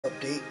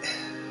Update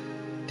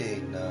day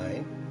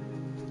 9.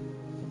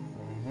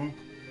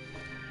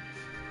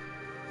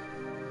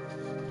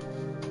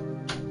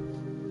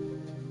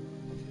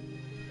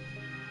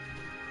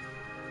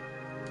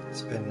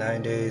 It's been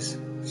 9 days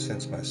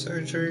since my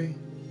surgery.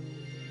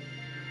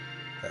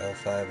 The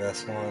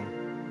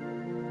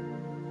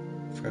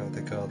L5S1. I forgot what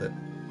they called it.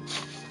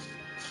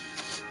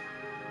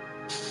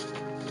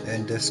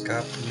 And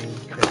discectomy,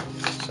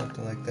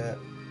 something like that.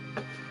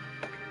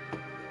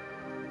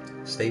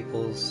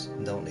 Staples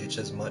don't itch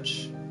as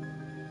much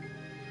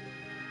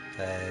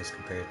as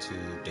compared to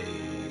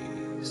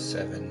day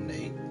 7,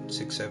 8,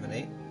 6, 7,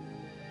 8.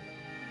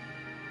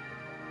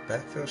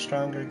 Back feels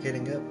stronger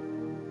getting up.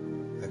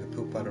 I can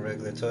poop on a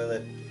regular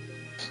toilet.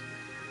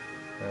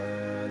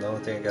 The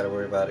only thing I gotta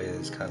worry about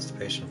is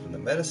constipation from the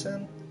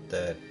medicine.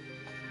 That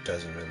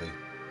doesn't really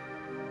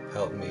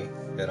help me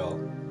at all.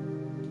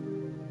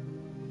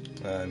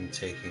 I'm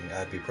taking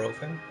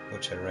ibuprofen,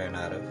 which I ran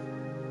out of,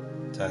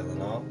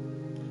 Tylenol,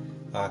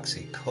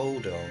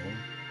 oxycodone,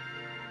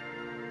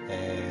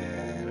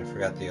 and I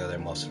forgot the other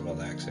muscle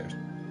relaxer.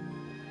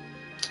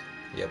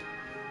 Yep.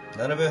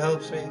 None of it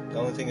helps me. The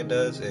only thing it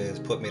does is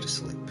put me to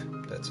sleep.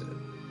 That's it.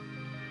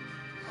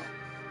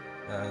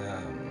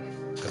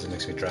 Because it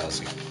makes me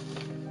drowsy.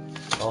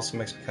 Also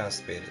makes me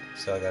constipated.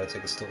 So I gotta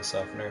take a stool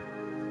softener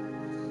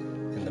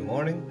in the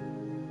morning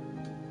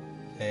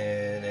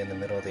and in the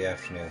middle of the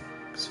afternoon.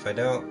 Because if I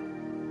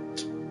don't,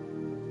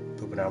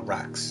 pooping out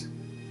rocks.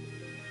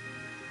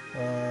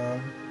 I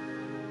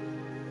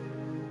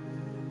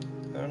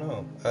don't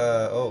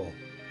know.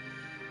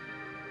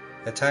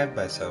 I timed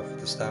myself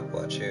with the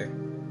stopwatch here.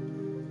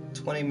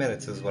 20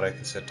 minutes is what I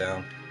can sit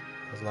down.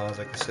 As long as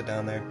I can sit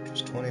down there,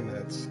 just 20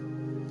 minutes.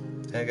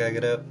 I gotta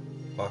get up,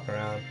 walk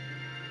around.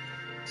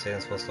 Say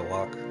I'm supposed to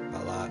walk a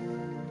lot,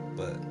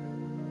 but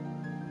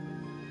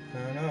I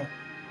don't know.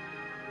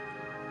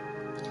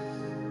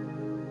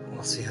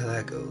 We'll see how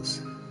that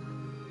goes.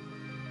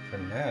 For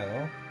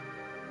now,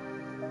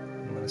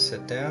 I'm gonna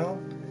sit down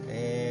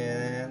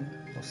and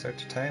we'll start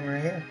the timer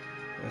here.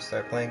 We'll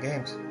start playing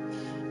games.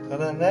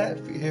 Other than that,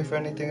 if you hear for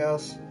anything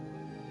else,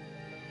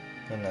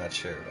 I'm not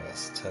sure what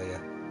else to tell you.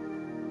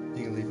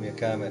 You can leave me a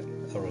comment,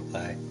 I'll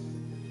reply.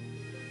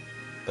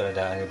 But I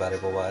doubt anybody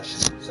will watch,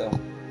 so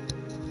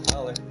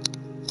holler.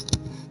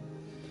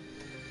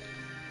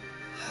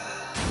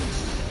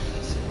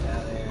 Sit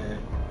down there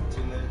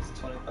 2 minutes,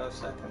 25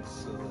 seconds,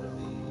 so that'll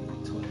be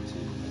 22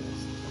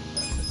 minutes,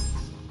 25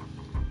 seconds.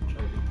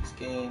 Try to beat this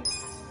game.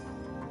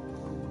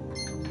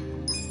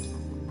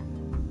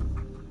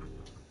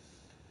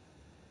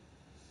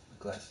 My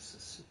glasses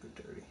is super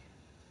dirty.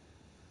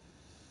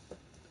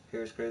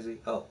 Hair's crazy.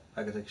 Oh,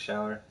 I can take a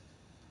shower.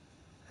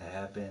 I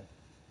have been.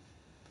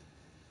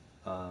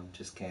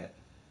 Just can't.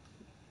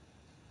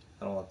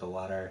 I don't let the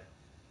water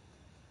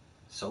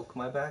soak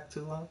my back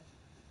too long.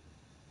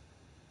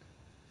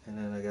 And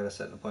then I gotta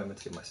set an appointment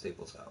to get my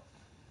staples out.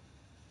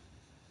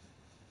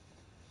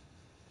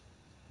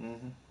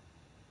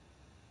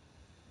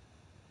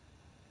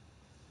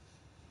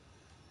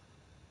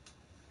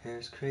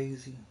 Hair's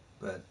crazy,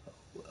 but oh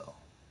well.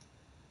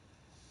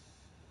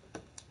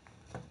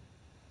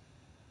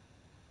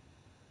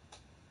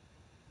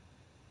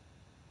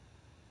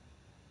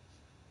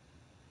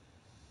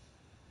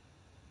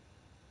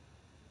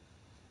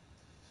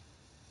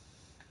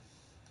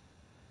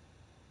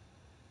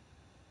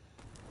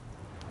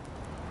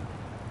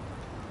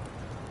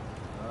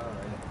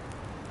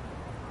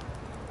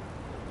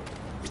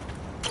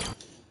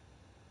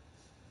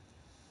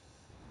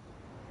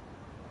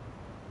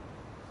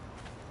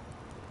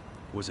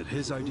 Was it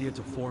his idea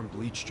to form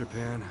Bleach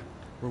Japan,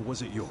 or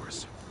was it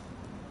yours?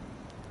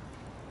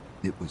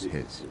 It was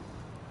his.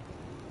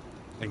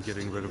 And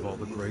getting rid of all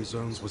the gray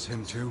zones was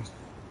him too?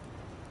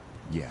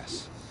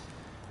 Yes.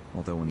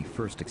 Although when he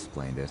first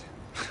explained it,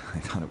 I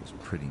thought it was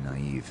pretty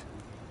naive.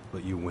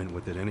 But you went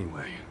with it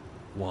anyway.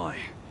 Why?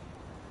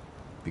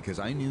 Because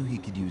I knew he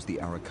could use the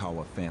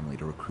Arakawa family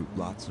to recruit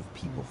lots of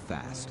people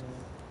fast.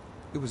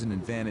 It was an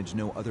advantage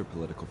no other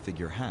political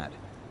figure had.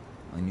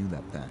 I knew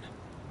that then,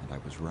 and I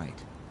was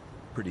right.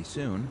 Pretty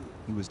soon,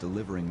 he was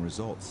delivering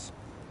results.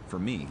 For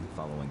me,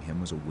 following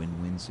him was a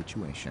win-win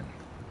situation.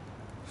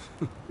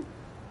 The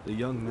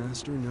young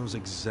master knows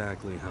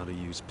exactly how to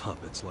use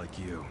puppets like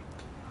you.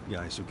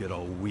 Guys who get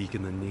all weak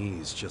in the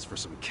knees just for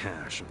some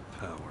cash and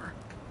power.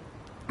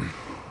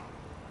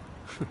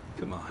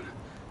 Come on.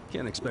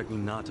 Can't expect me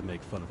not to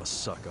make fun of a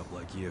suck-up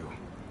like you.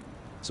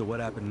 So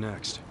what happened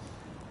next?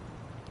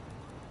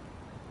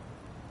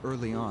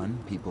 Early on,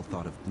 people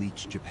thought of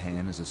Bleach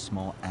Japan as a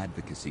small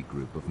advocacy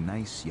group of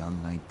nice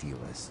young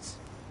idealists.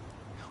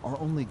 Our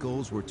only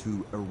goals were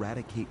to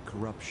eradicate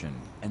corruption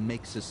and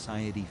make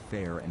society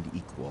fair and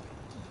equal.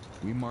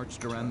 We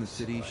marched around the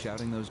city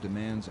shouting those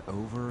demands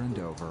over and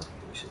over.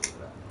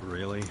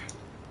 Really?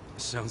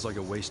 Sounds like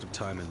a waste of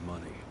time and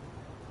money.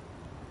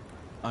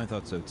 I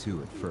thought so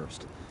too at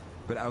first,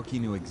 but Aoki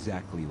knew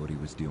exactly what he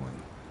was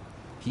doing.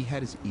 He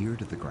had his ear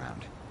to the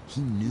ground.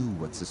 He knew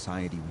what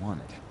society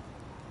wanted.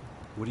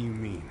 What do you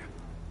mean?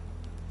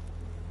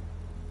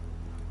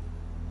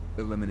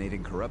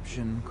 Eliminating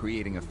corruption,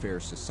 creating a fair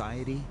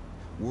society,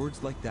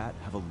 words like that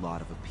have a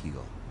lot of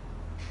appeal.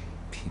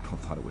 People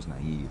thought it was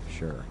naive,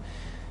 sure,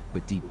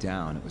 but deep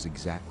down it was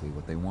exactly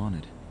what they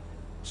wanted.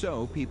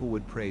 So people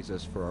would praise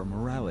us for our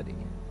morality,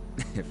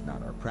 if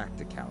not our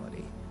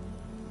practicality.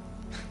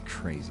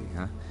 Crazy,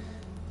 huh?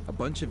 A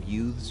bunch of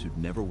youths who'd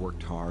never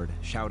worked hard,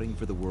 shouting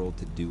for the world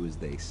to do as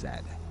they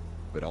said.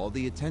 But all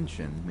the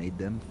attention made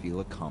them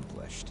feel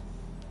accomplished.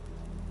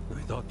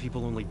 I thought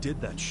people only did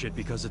that shit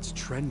because it's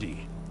trendy.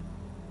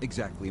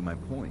 Exactly my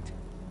point.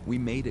 We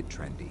made it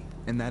trendy,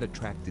 and that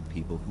attracted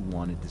people who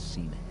wanted to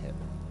seem hip.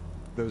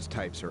 Those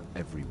types are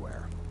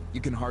everywhere. You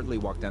can hardly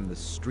walk down the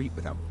street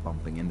without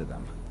bumping into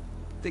them.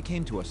 They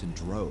came to us in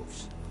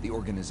droves. The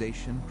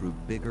organization grew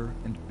bigger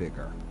and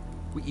bigger.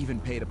 We even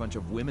paid a bunch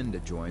of women to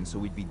join so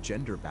we'd be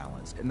gender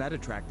balanced, and that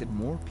attracted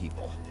more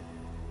people.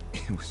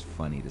 It was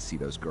funny to see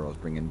those girls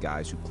bring in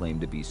guys who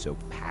claimed to be so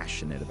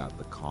passionate about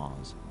the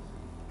cause.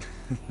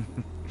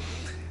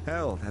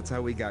 Hell, that's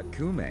how we got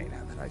Kume,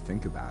 now that I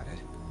think about it.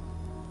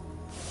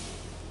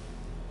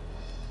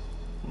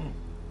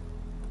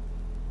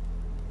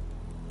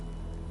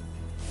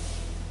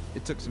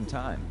 It took some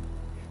time,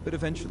 but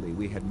eventually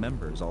we had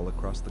members all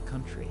across the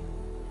country.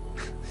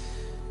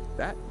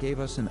 That gave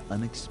us an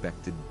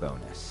unexpected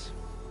bonus.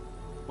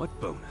 What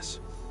bonus?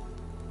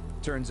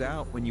 Turns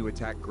out, when you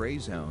attack gray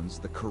zones,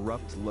 the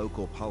corrupt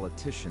local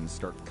politicians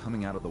start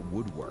coming out of the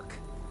woodwork.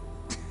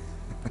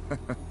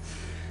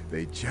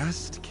 They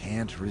just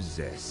can't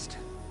resist.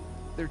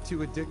 They're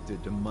too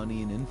addicted to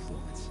money and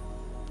influence.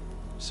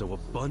 So a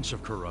bunch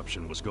of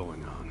corruption was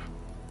going on.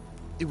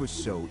 It was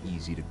so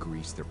easy to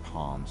grease their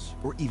palms,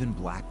 or even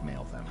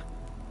blackmail them.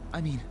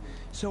 I mean,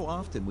 so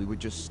often we would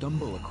just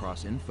stumble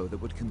across info that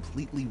would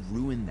completely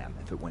ruin them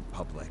if it went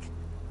public.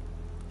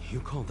 You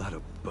call that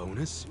a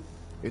bonus?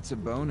 It's a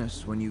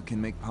bonus when you can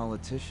make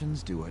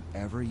politicians do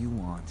whatever you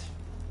want.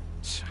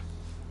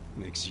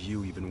 Makes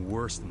you even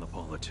worse than the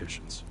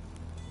politicians.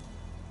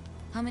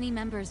 How many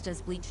members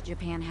does Bleach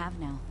Japan have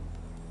now?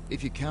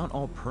 If you count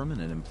all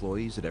permanent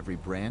employees at every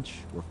branch,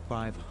 we're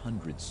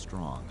 500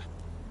 strong.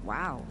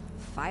 Wow,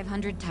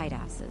 500 tight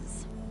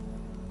asses.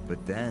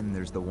 But then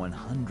there's the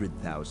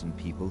 100,000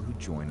 people who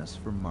join us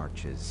for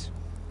marches.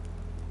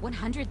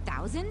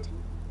 100,000?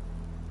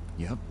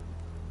 Yep.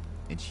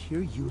 And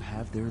here you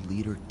have their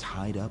leader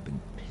tied up and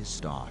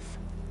pissed off.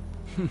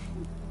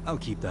 I'll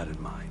keep that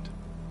in mind.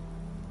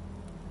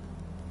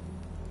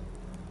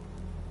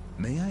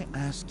 May I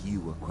ask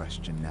you a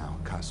question now,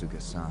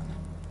 Kasuga-san?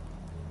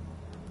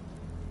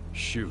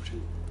 Shoot.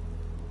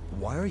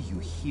 Why are you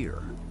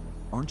here?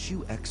 Aren't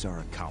you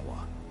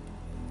ex-Arakawa?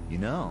 You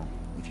know,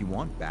 if you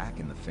want back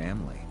in the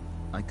family,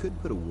 I could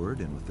put a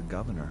word in with the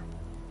governor.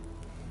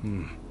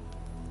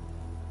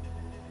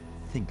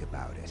 Think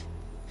about it.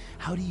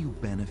 How do you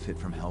benefit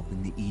from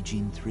helping the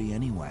Ijin 3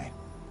 anyway?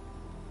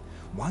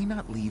 Why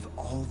not leave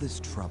all this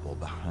trouble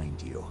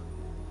behind you?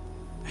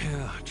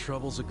 Yeah,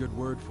 trouble's a good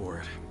word for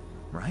it.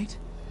 Right?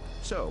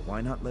 So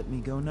why not let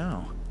me go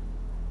now?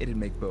 It'd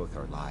make both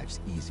our lives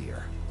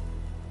easier.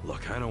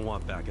 Look, I don't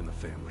want back in the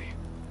family.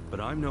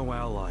 But I'm no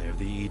ally of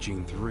the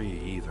Ijin 3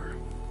 either.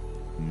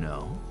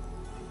 No?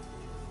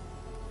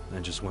 I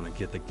just want to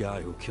get the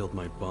guy who killed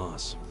my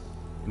boss.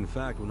 In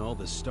fact, when all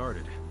this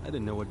started, I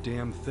didn't know a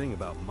damn thing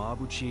about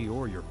Mabuchi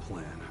or your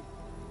plan.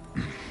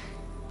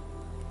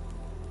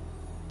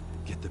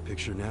 Get the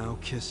picture now,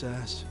 kiss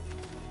ass?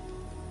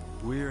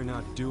 We're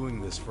not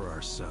doing this for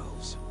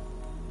ourselves.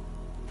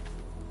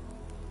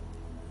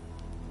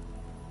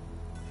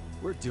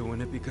 We're doing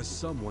it because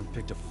someone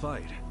picked a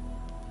fight.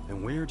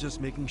 And we're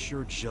just making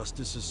sure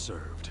justice is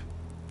served.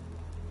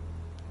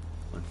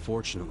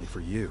 Unfortunately for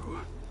you,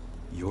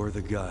 you're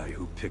the guy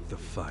who picked the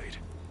fight.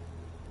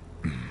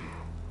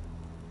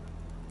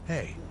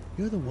 Hey,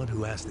 you're the one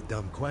who asked the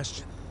dumb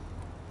question.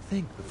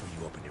 Think before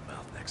you open your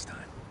mouth next time.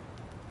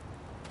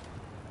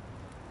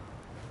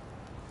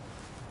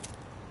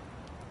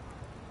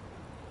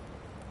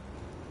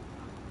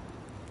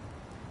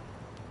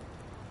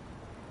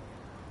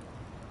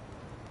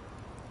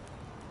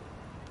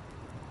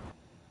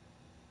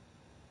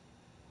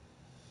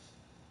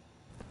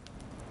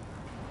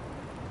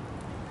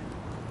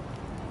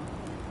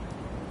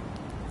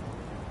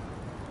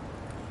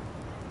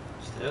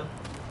 Still?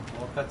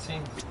 More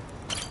cutscenes?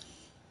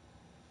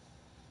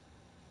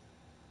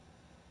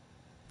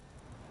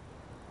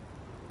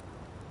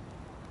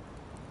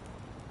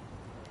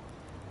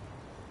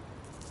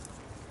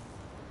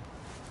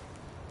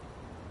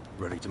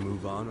 Ready to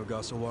move on,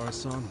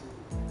 Ogasawara-san?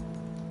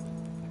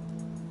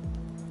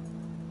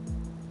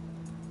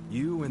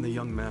 You and the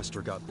young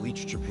master got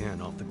Bleach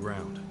Japan off the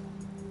ground.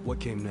 What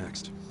came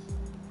next?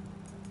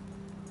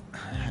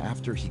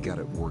 After he got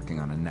it working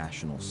on a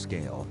national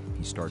scale,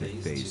 he started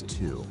Phase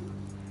 2.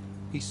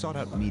 He sought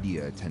out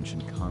media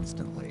attention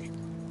constantly.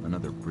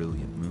 Another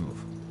brilliant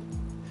move.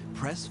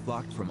 Press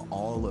flocked from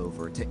all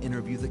over to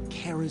interview the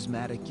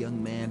charismatic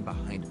young man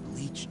behind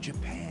Bleach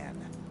Japan.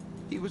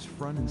 He was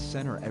front and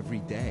center every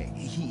day.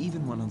 He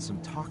even went on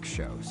some talk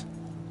shows.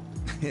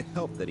 It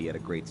helped that he had a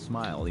great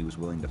smile he was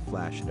willing to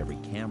flash at every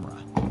camera.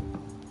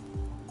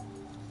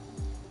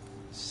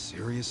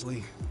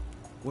 Seriously?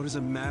 What does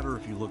it matter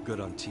if you look good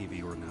on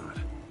TV or not?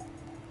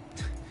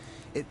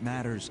 It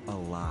matters a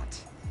lot,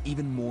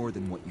 even more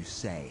than what you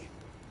say.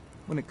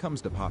 When it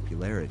comes to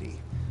popularity,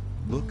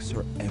 looks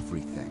are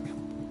everything.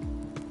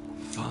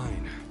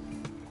 Fine.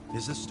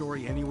 Is this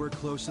story anywhere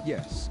close to...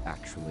 Yes,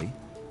 actually.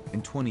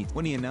 In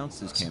when he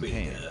announced his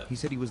campaign, he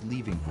said he was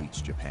leaving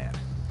Bleach Japan.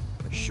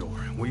 Sure,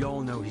 we all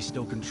know he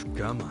still can...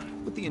 Come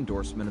on. With the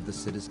endorsement of the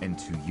citizen, and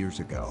 2 years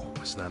ago.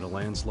 Was that a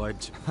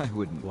landslide? I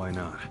wouldn't. Why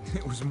not?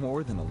 It was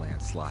more than a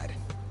landslide.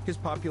 His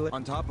popular...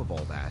 On top of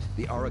all that,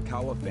 the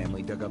Arakawa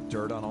family dug up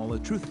dirt on all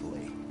it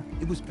truthfully.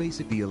 It was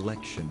basic. The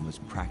election was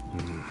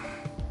practical.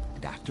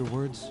 And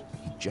afterwards,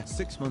 he just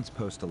 6 months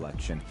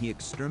post-election, he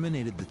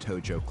exterminated the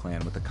Tojo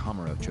clan with the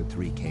Kamurocho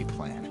 3K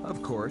plan.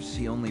 Of course,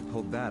 he only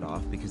pulled that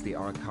off because the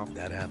Arakawa...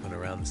 That happened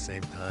around the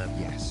same time?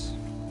 Yes.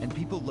 And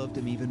people loved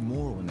him even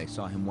more when they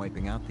saw him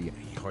wiping out the...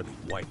 He hardly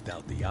wiped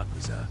out the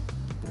Yakuza.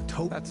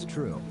 That's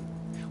true.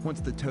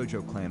 Once the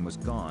Tojo clan was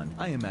gone,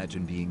 I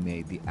imagine being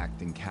made the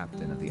acting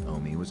captain of the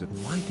Omi was a...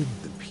 Why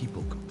didn't the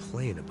people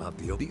complain about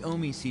the... The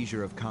Omi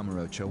seizure of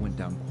Kamurocho went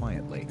down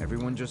quietly.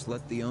 Everyone just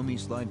let the Omi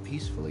slide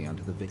peacefully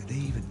onto the... Did they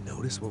even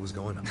notice what was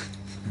going on?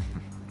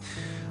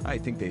 I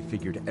think they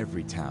figured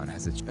every town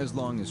has its... As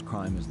long as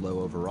crime is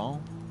low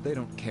overall, they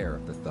don't care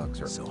if the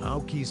thugs are... So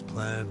Aoki's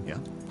plan... Yeah.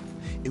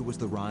 It was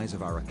the rise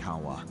of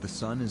Arakawa. The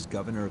son is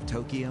governor of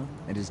Tokyo,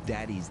 and his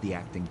daddy's the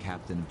acting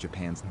captain of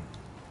Japan's...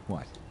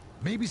 What?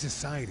 Maybe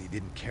society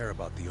didn't care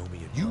about the Omi.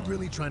 You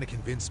really trying to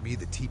convince me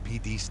the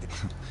TPD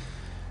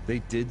They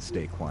did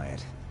stay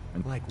quiet.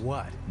 And like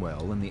what?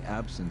 Well, in the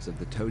absence of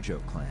the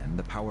Tojo clan,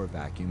 the power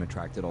vacuum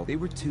attracted all... They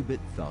were two-bit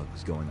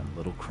thugs going on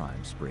little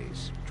crime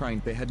sprees.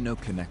 They had no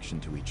connection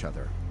to each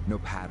other. No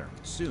pattern.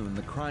 Soon,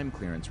 the crime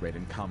clearance rate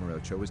in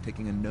Kamurocho was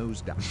taking a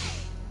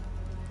nosedive.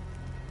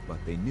 But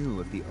they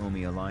knew if the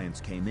Omi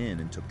alliance came in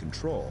and took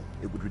control,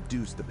 it would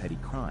reduce the petty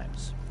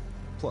crimes.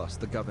 Plus,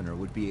 the governor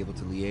would be able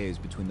to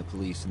liaise between the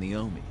police and the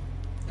Omi.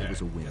 It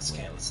was a win-win.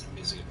 Can't listen to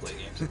music and play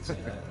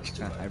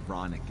games.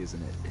 Ironic,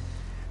 isn't it?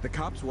 The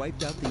cops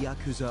wiped out the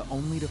Yakuza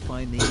only to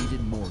find they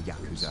needed more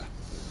Yakuza.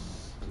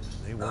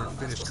 They weren't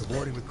finished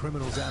cavorting with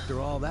criminals after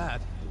all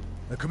that.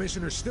 The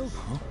commissioner's still...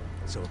 Huh?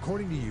 So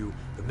according to you,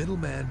 the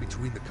middleman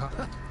between the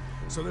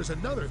So there's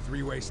another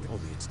three-way...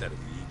 Only instead of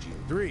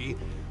the EG-3,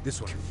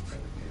 this one...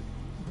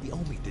 The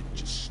Omi didn't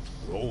just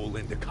stroll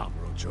into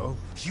Kamurocho.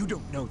 You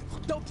don't know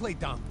that. Don't play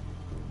dumb.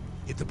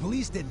 If the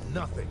police did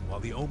nothing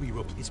while the Omi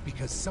roped, it's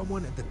because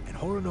someone at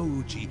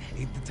Horonouchi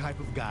ain't the type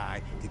of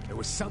guy that there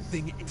was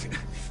something...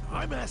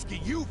 I'm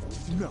asking you...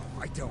 No,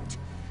 I don't.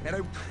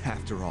 And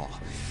after all,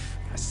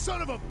 a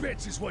son of a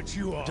bitch is what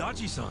you are.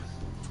 Dachi-san!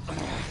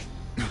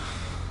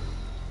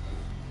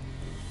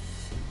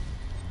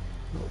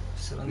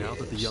 Now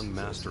that the young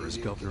master is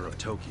governor of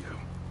Tokyo,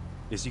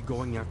 is he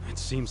going out? It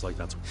seems like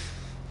that's...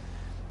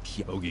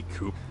 Ogi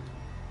Kubo.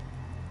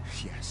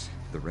 Yes.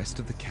 The rest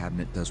of the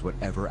cabinet does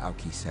whatever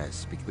Aoki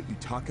says, but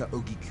Yutaka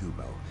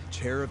Ogikubo,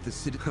 chair of the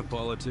city... A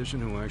politician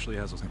who actually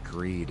has a...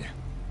 Agreed.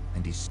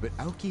 And But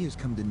Aoki has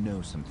come to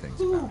know some things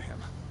about him.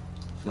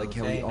 Like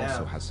how he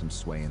also has some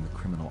sway in the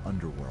criminal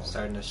underworld.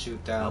 Starting to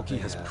shoot down. Aoki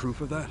has proof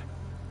of that?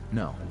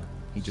 No.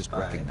 He just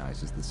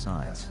recognizes the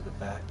signs.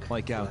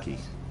 Like Aoki,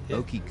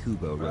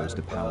 Ogikubo rose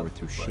to power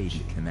through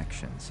shady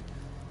connections.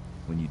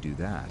 When you do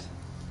that,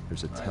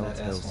 there's a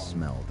telltale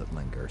smell that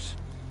lingers.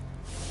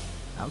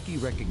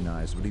 Aoki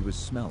recognized what he was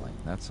smelling,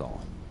 that's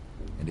all.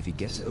 And if he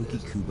gets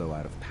Ogikubo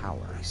out of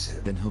power,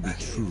 then he'll be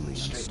truly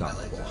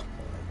unstoppable.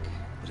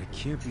 But it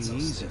can't be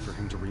easy for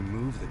him to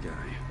remove the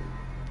guy.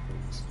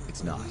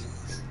 It's not.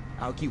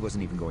 Aoki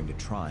wasn't even going to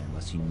try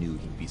unless he knew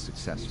he'd be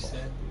successful.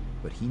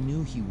 But he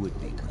knew he would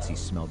be once he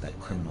smelled that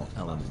criminal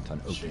element on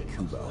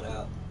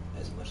Ogikubo.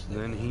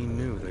 Then he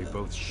knew they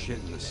both shit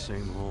in the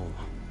same hole.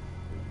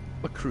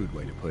 A crude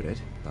way to put it,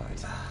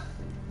 but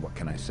what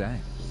can I say?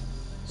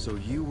 So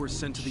you were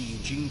sent to the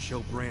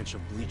Ijincho branch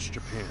of Bleach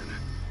Japan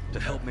to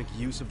help make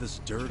use of this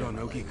dirt on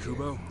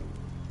Ogikubo?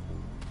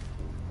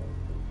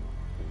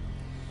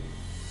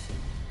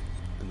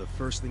 And the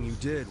first thing you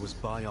did was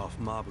buy off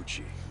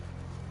Mabuchi.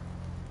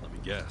 Let me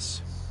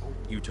guess.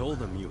 You told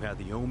him you had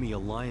the Omi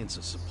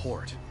Alliance's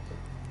support.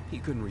 He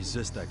couldn't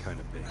resist that kind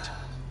of bait.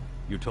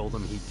 You told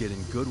him he'd get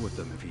in good with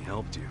them if he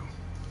helped you.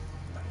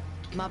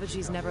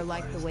 Mabuchi's never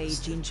liked the way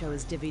Ijincho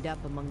is divvied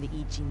up among the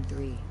Ijin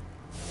 3.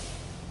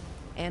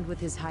 And with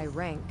his high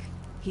rank,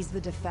 he's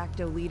the de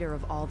facto leader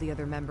of all the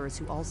other members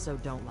who also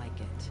don't like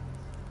it.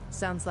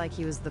 Sounds like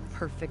he was the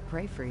perfect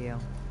prey for you.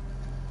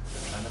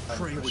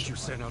 Prey what you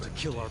sent out to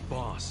kill our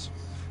boss,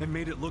 and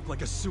made it look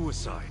like a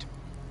suicide.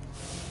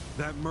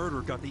 That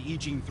murder got the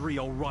Ijin 3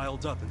 all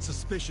riled up and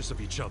suspicious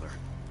of each other.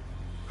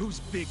 Whose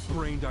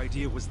big-brained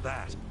idea was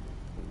that?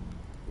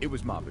 It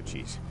was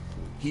Mabuchi's.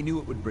 He knew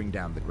it would bring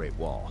down the Great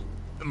Wall.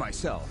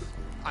 Myself,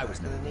 I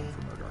was never known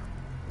for murder.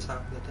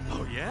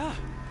 Oh yeah?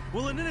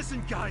 Well, an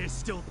innocent guy is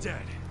still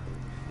dead.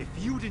 If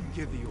you didn't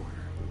give the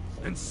order,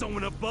 And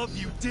someone above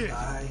you did,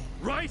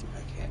 right?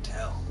 I can't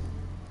tell.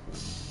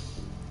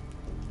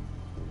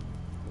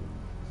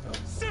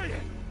 Say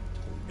it!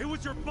 It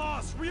was your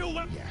boss, real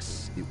weapon.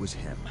 Yes, it was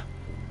him.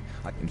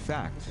 In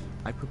fact,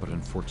 but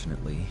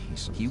unfortunately,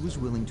 he was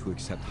willing to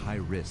accept high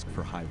risk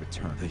for high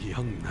return. The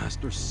young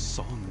master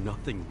saw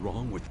nothing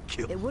wrong with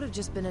kill. It would have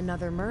just been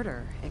another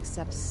murder,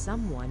 except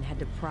someone had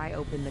to pry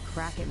open the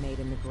crack it made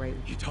in the grate.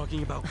 You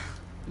talking about?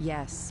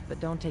 Yes, but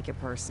don't take it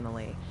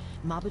personally.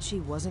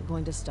 Mabuchi wasn't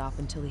going to stop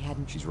until he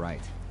hadn't... She's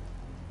right.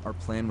 Our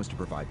plan was to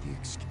provide the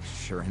excuse.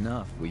 Sure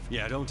enough, we...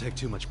 Yeah, don't take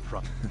too much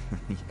pride.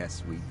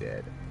 Yes, we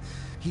did.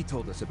 He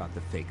told us about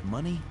the fake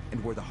money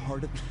and where the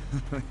heart of...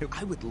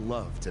 I would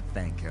love to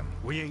thank him.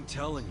 We ain't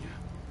telling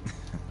you.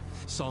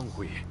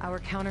 Songhui. Our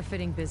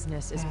counterfeiting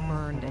business is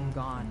burned and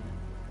gone.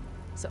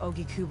 So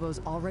Ogikubo's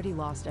already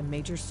lost a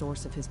major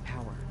source of his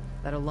power.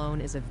 That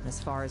alone is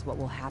as far as what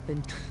will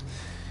happen.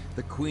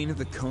 The Queen of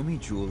the Komi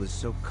Jewel is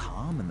so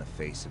calm in the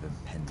face of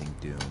impending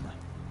doom.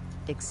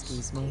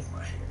 Excuse me?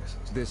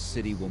 This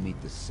city will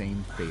meet the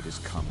same fate as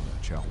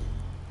Kamurocho.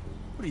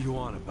 What are you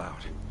on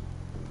about?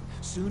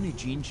 Soon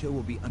Ijincho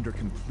will be under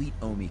complete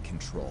Omi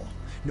control.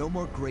 No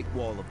more Great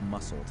Wall of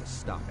Muscle to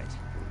stop it.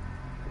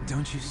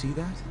 Don't you see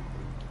that?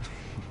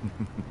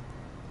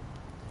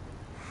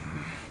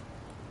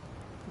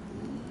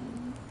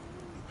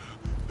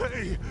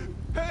 Hey!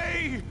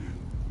 Hey!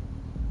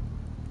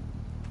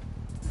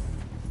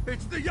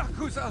 It's the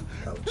Yakuza!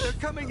 They're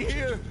coming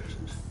here!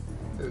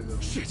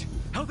 Shit!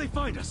 How'd they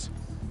find us?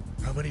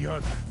 How many are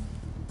there?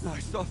 I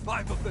saw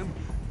 5 of them,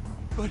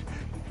 but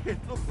it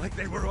looked like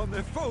they were on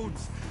their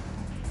phones.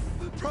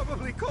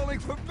 Probably calling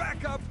for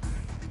backup.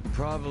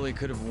 Probably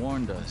could have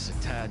warned us a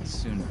tad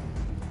sooner.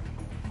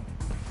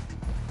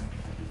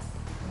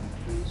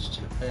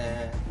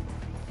 Japan.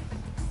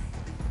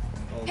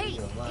 Hey,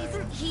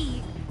 isn't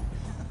he?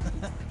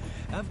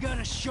 I've got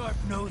a sharp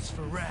nose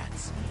for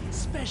rats,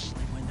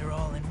 especially when they're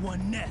all in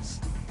one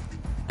nest.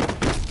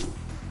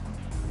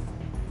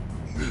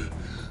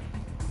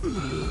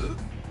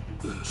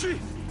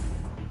 Chief!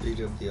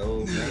 Beat up the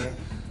old man.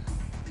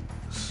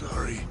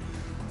 Sorry.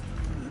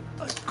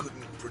 I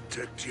couldn't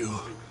protect you.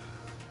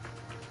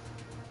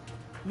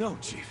 No,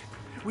 Chief.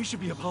 We should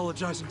be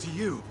apologizing to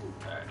you.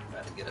 Alright,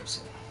 about to get up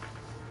soon.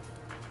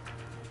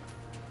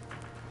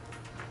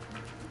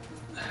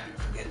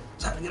 Forget it.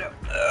 Time to get up.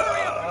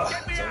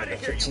 It's only been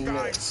 15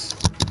 minutes.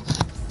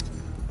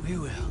 We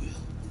will.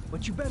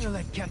 But you better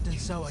let Captain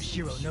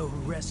Sawashiro know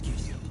who rescued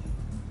you.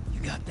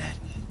 You got that?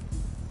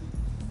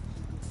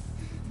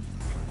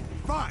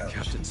 Fine!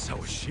 Captain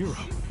Sawashiro.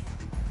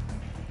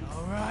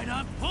 All right,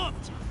 I'm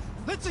pumped.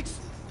 Let's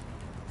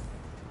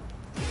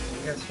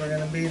Guess we're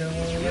gonna beat him.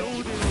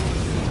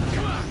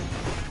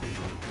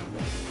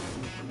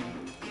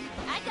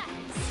 I got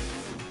this.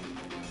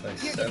 Like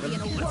You're gonna be 7.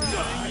 in a whirl.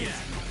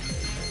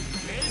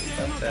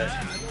 Okay.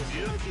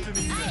 I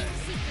am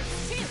secret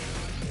too.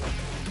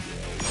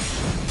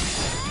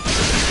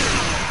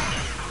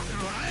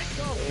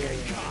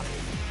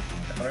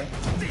 Alright.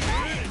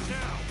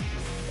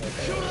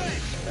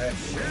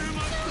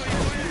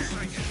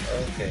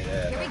 Okay,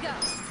 Here yeah. we go.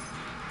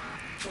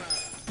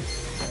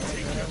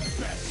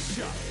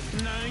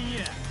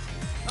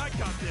 I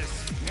got this.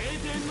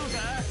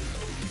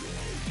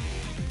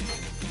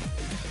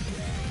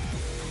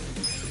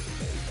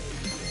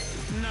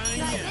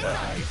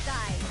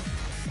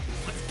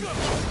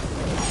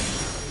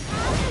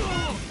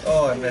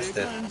 Oh, I missed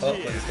it. Oh,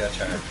 he's got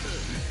charged.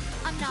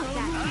 I'm not that.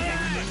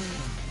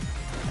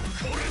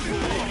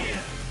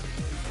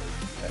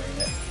 Dang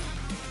it.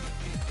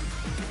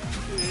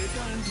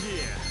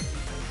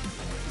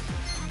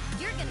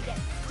 You're gonna get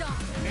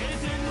stomped.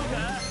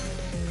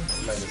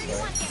 Try this You way.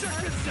 want to get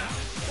hurt?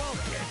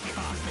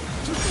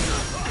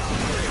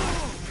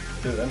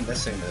 Dude, I'm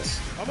missing this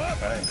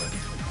triangle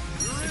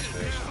situation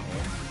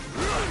here.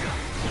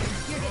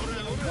 You're gonna be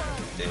in a whirl.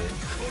 Dead.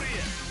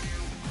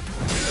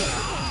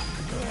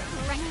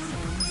 Right.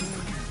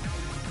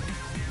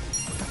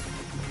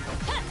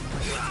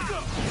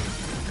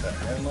 Cut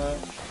him up.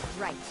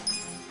 Right.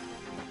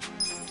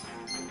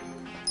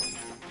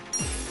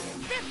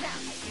 This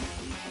out.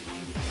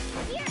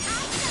 Here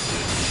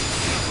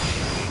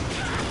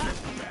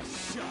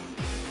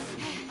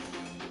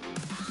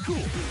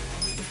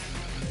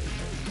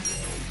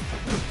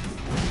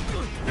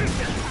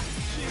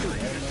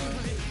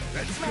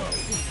Let's go. Oh,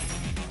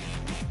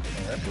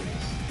 that dude is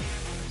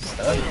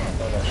stunned.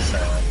 Oh, no,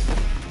 silent.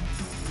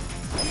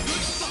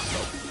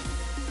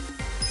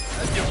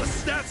 Let's get the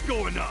stats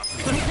going up.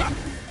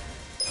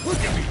 Look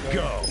at me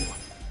go.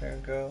 There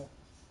we go.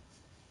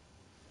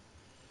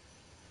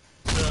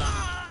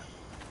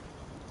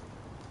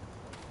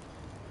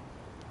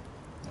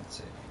 Let's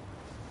see.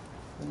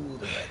 Ooh,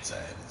 the right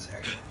side is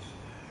hurt.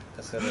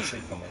 That's gotta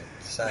sleep on my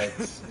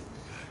sides.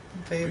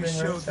 Favoring right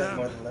showed side them.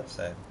 more than left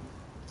side.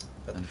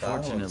 But the bottom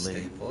of the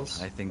Unfortunately,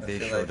 staples, I think they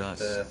feel showed like us.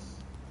 The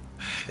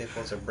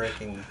staples are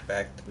breaking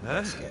back to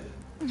my skin.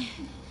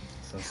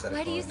 So instead Why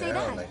of do you going say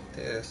down that? like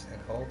this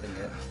and holding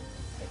it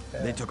like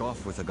that, They took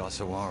off with the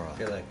Gasawara. I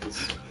feel like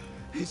it's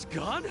He's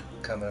gone?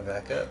 Coming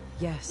back up.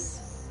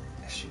 Yes.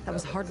 She That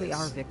was got hardly this.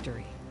 our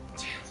victory.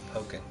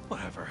 Poking.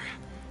 Whatever.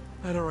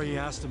 I'd already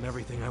asked him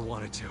everything I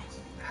wanted to.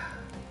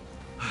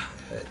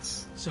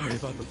 It's Sorry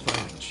about the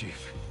fighting,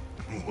 Chief.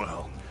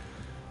 Well,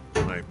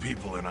 my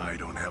people and I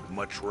don't have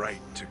much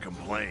right to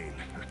complain.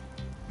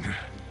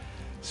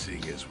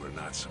 Seeing as we're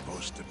not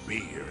supposed to be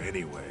here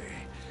anyway.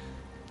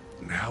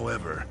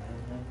 However,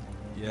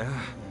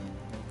 Yeah?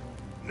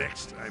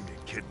 next time you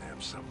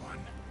kidnap someone,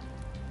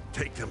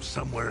 take them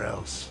somewhere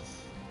else.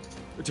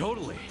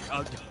 Totally.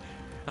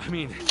 I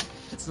mean,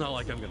 it's not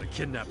like I'm gonna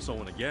kidnap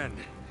someone again.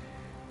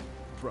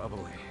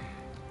 Probably.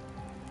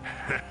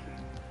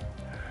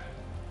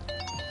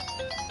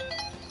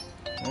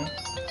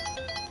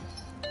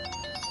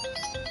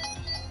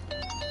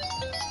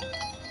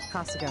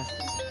 Kasuga,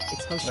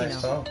 it's Hoshino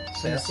nice call.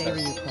 from the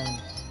Seiryu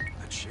clan.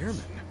 The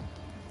chairman?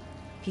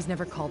 He's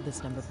never called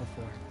this number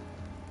before.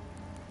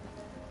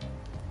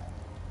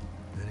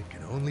 Then it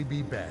can only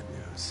be bad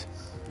news.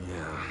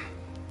 Yeah.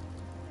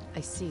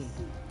 I see.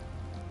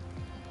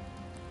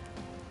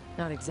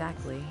 Not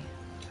exactly.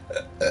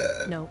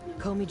 No,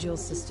 Komi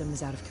Jewel's system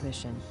is out of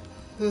commission.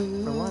 For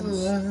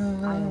once,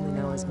 I only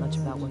know as much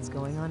about what's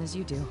going on as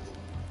you do.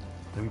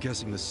 I'm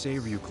guessing the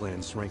Seiryu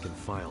clan's rank and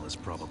file is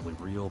probably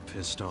real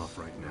pissed off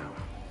right now.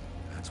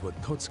 That's what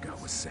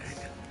Totsuka was saying.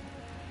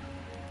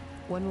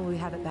 When will we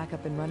have it back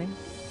up and running?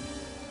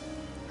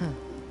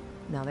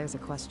 Now there's a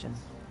question.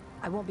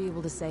 I won't be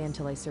able to say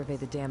until I survey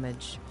the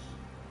damage,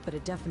 but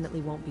it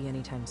definitely won't be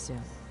anytime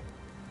soon.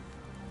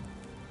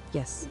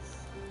 Yes,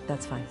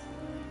 that's fine.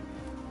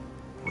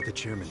 What'd the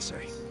chairman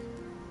say?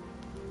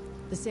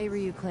 The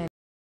Seiryu clan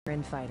are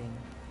infighting.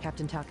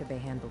 Captain Takabe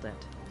handled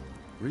it.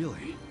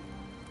 Really?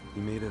 He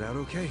made it out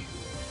okay?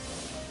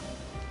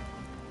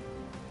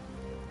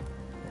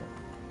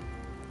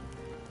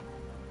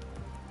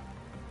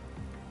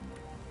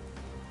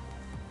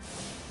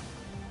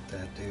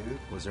 that dude.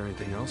 Was there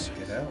anything else?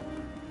 Get out.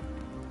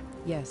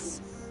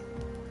 Yes.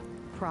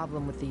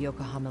 Problem with the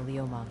Yokohama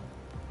Liomang.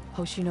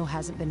 Hoshino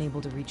hasn't been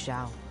able to reach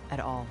Zhao at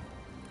all.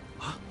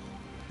 Huh?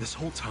 This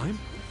whole time?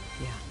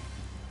 Yeah.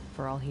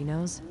 For all he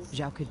knows,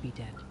 Zhao could be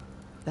dead.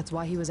 That's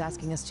why he was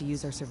asking us to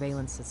use our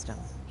surveillance system.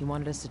 He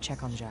wanted us to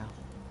check on Zhao.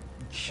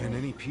 Can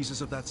any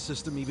pieces of that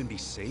system even be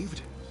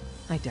saved?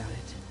 I doubt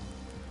it.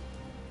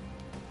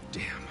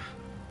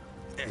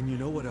 Damn. And you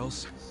know what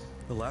else?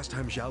 The last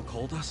time Zhao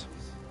called us,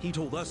 he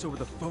told us over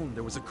the phone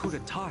there was a coup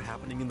d'etat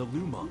happening in the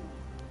Luma.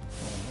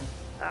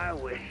 I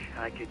wish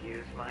I could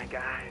use my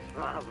guys.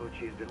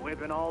 Mabuchi's been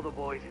whipping all the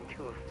boys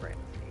into a frenzy.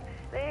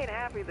 They ain't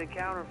happy the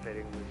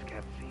counterfeiting was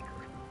kept secret.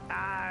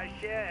 Ah,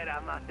 shit,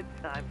 I'm out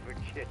of time for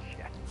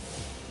chit-chat.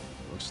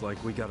 Looks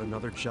like we got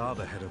another job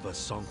ahead of us,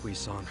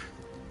 Songhui-san.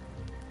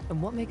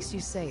 And what makes you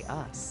say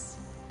us?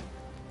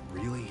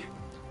 Really?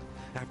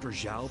 After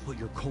Zhao put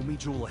your Komi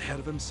jewel ahead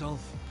of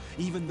himself,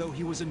 even though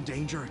he was in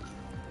danger?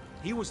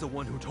 He was the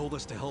one who told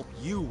us to help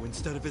you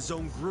instead of his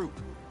own group.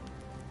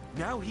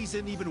 Now he's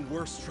in even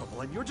worse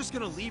trouble, and you're just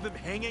gonna leave him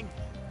hanging?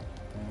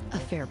 A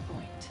fair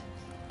point.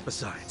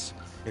 Besides,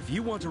 if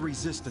you want to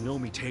resist the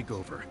Nomi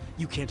takeover,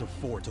 you can't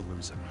afford to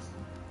lose him.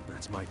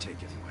 That's my take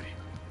anyway.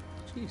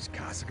 Jeez,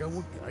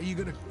 Kasuga, are you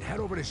gonna head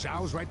over to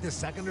Zhao's right this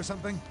second or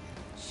something?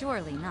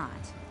 Surely not.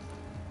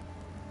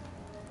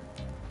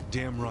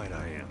 Damn right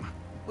I am.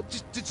 Well,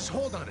 just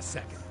hold on a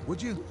second,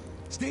 would you?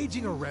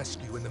 Staging a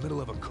rescue in the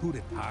middle of a coup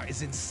d'etat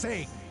is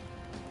insane.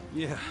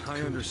 Yeah, I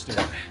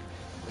understand.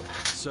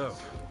 So,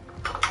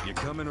 you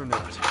coming or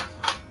not?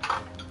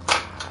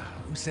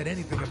 Who said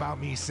anything about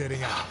me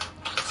sitting out?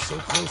 So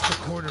close to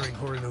cornering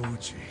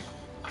Horinouchi.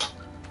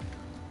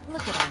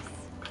 Look at us.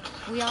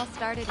 We all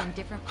started in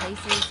different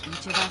places,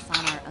 each of us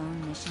on our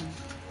own mission.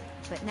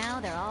 But now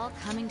they're all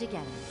coming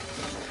together.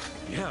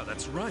 Yeah,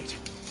 that's right.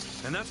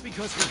 And that's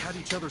because we had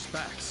each other's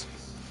backs.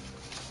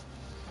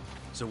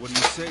 So what do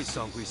you say,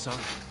 Songhui-san?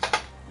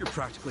 You're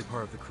practically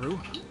part of the crew.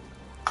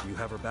 You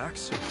have our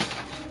backs?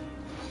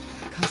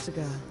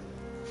 Kasuga.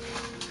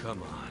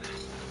 Come on.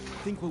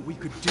 Think what we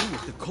could do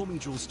if the Komi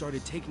Jewel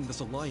started taking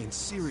this alliance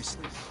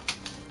seriously.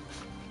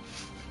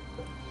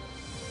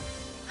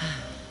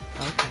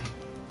 Okay.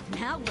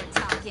 Now we're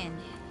talking.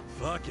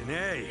 Fucking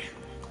A.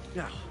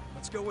 Now,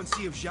 let's go and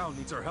see if Zhao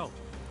needs our help.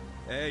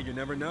 Hey, you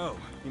never know.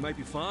 He might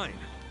be fine.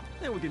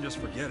 Then we can just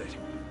forget it.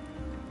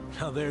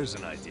 Now there's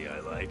an idea I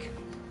like.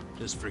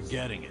 Just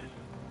forgetting it.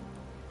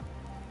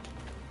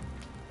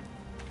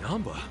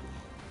 Namba.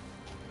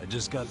 I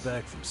just got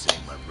back from seeing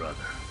my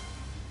brother.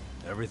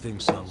 Everything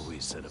Songhui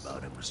said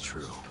about him was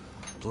true.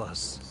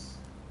 Plus,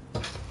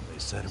 they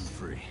set him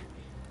free.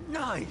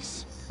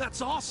 Nice!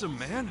 That's awesome,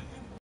 man!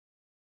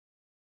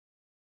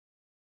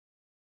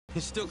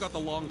 He's still got the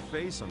long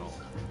face and all.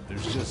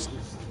 There's just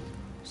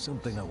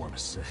something I want to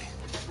say.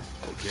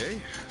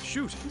 Okay,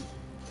 shoot.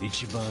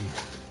 Ichiban,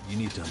 you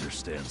need to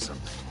understand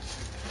something.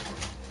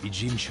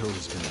 Ijincho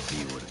is gonna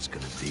be what it's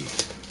gonna be.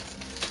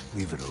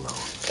 Leave it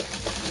alone.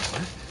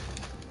 What?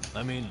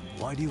 I mean,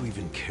 why do you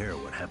even care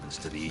what happens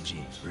to the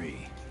Ijin 3?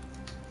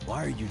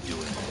 Why are you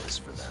doing all this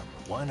for them?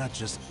 Why not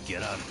just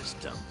get out of this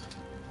dump?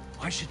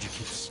 Why should you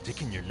keep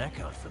sticking your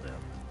neck out for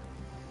them?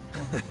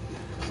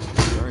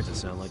 Starting to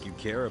sound like you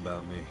care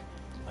about me.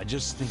 I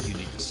just think you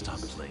need to stop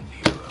playing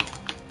hero.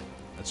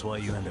 That's why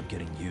you end up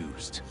getting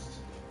used.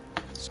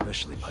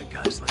 Especially by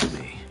guys like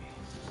me.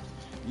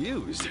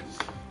 Used?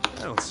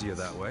 I don't see it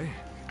that way.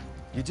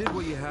 You did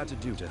what you had to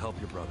do to help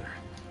your brother.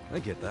 I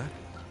get that.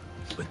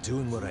 But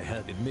doing what I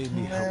had, it made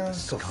me help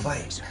the go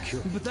fight. scumbags who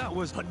killed me. But that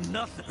was... But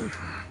nothing.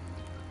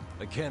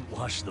 I can't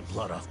wash the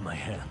blood off my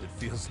hand. It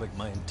feels like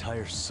my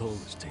entire soul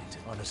is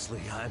tainted. Honestly,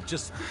 I'm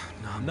just...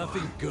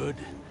 nothing good.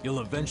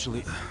 You'll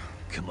eventually...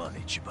 Come on,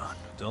 Ichiban.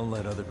 Don't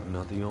let other... I'm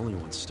not the only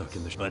one stuck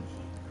in this... But...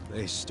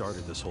 They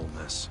started this whole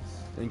mess.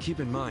 And keep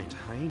in mind,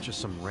 I ain't just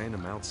some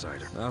random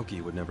outsider.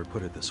 Aoki would never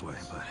put it this way,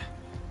 but...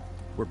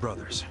 We're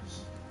brothers.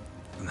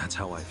 And that's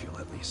how I feel,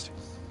 at least.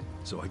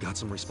 So I got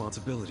some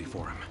responsibility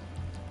for him.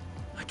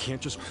 I can't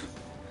just...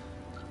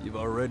 You've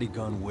already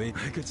gone way...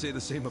 I could say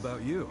the same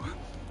about you.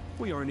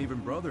 We aren't even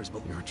brothers,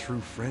 but you're a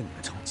true friend.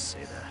 Don't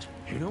say that.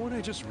 You know what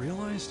I just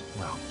realized?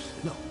 Well,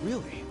 No,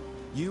 really.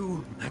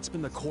 That's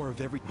been the core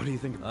of every... What do you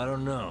think? I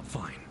don't know.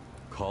 Fine.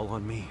 Call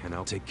on me, and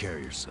I'll take... Take care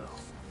of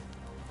yourself.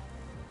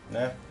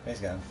 No, he's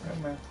gone.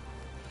 Never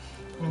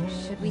mind.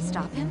 Should we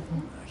stop him?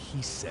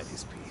 He said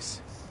his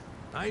piece.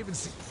 I even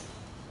see...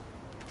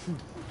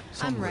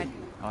 I'm ready.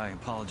 I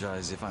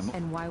apologize if I'm...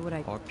 And why would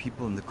I... Our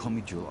people in the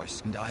Komijul are...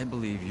 And I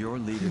believe your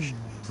leadership...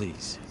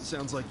 Please.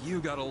 Sounds like you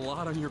got a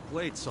lot on your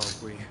plate,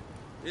 Songhui.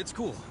 It's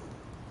cool.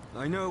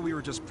 I know we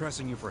were just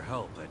pressing you for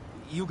help, but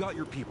you got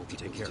your people to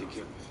take care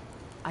of.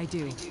 I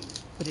do.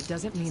 But it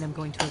doesn't mean I'm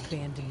going to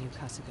abandon you,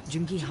 Kasuga.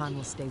 Jungi-han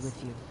will stay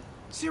with you.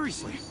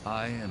 Seriously?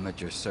 I am at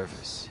your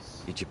service,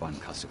 Ichiban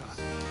Kasuga.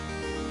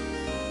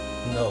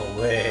 No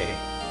way.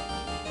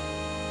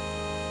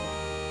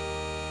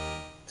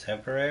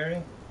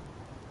 Temporary?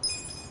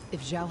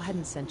 If Zhao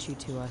hadn't sent you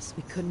to us,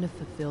 we couldn't have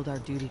fulfilled our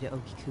duty to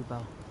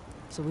Okikubo.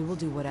 So we will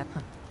do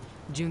whatever.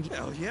 Jungi...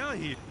 Hell yeah,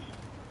 he...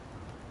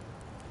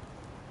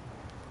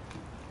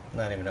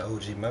 Not even an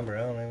OG member.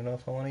 I don't even know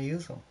if I want to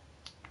use them.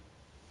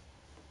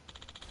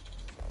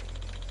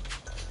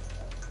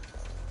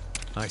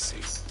 I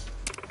see.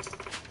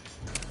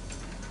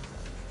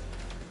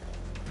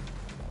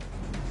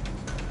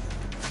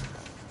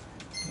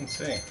 Let's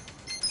see.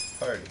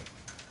 Party.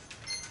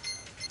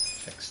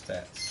 Check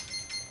stats.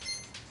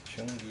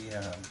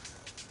 Jungi-han.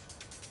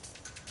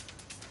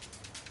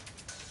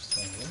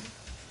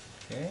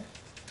 Okay.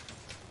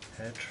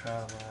 Head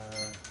trauma.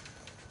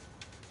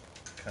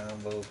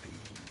 Combo B.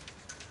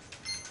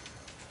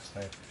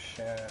 Sniper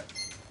shot.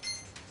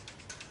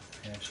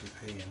 Pantry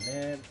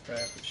bayonet.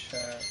 Rapid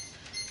shot.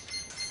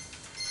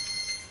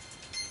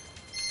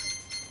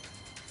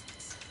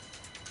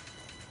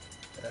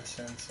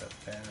 Essence of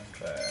Phantom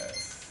Drive.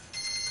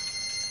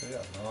 We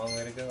got a long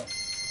way to go.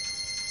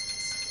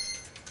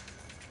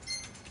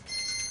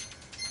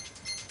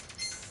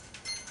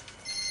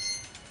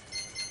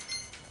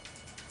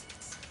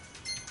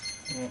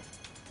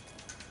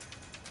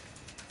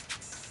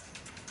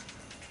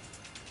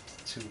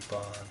 Two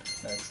bond,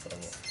 next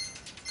level.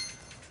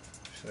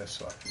 Should I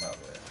swap them out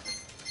with?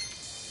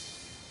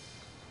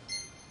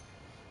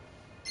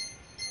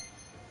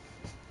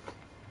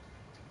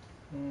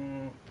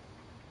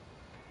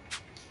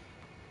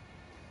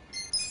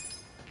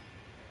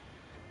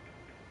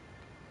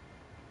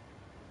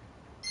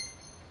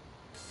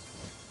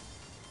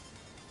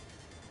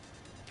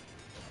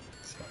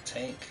 It's my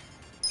tank.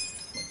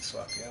 I'm gonna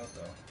swap you out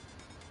though.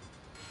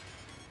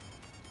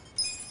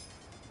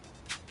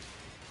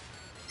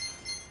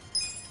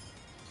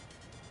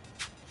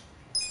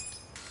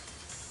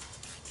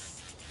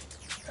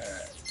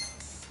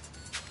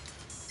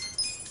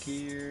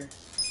 Gear.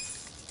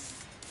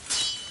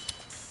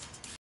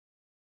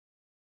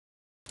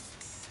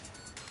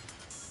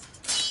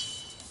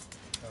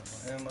 Level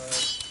him up.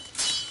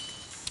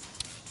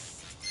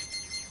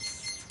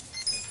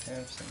 Give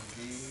him some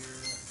gear.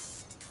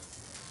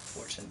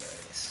 Fortune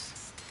dice.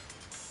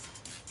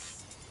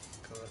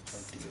 Go up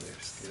on dealer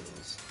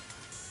skills.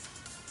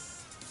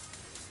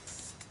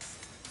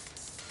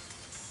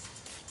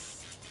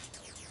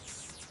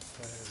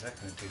 What is that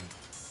gonna do?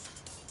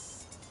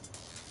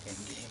 And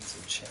gains a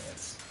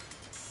chance.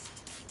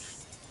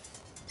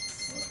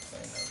 I'm not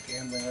playing no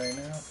gambling right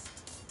now.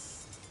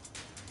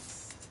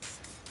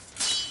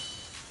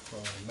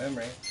 Rolling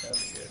memory, that'll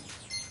be good.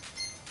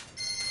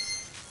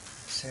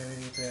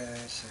 Sanity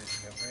badge, so you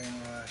got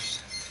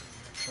brainwashed,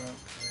 drunk,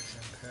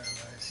 poison,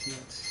 paralyzed,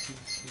 heat,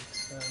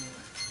 sun,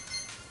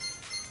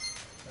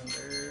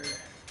 thunder,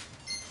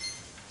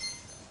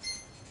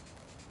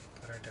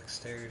 got our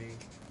dexterity.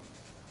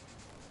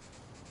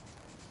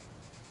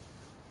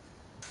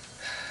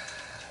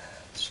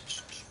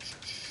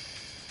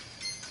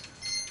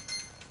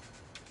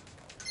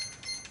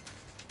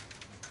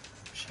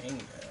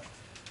 Chainmail.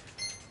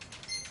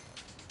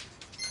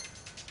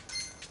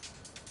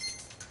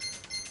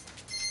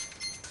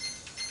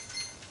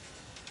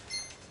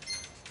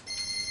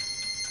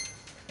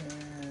 I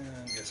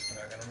guess we're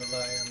not going to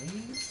rely on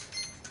these.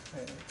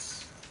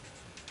 It's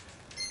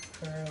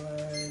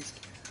paralyzed,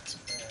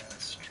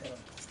 gas,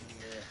 drunk,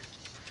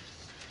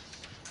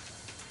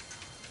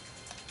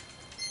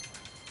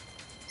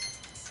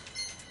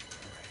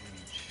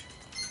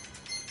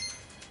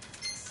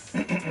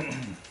 Burn,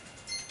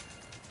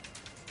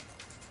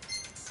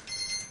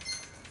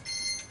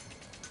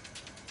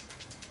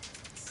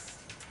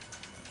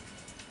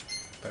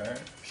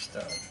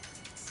 stun.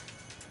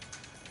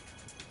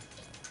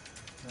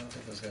 I don't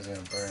think those guys are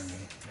gonna burn me.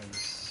 Maybe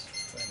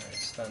they're not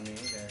gonna stun me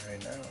either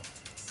right now.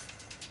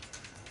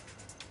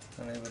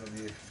 Unable to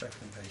be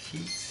affected by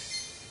heat.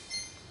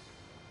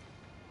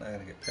 Not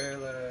gonna get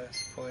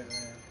paralyzed,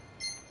 poison,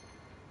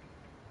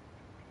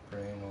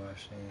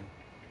 brainwashing.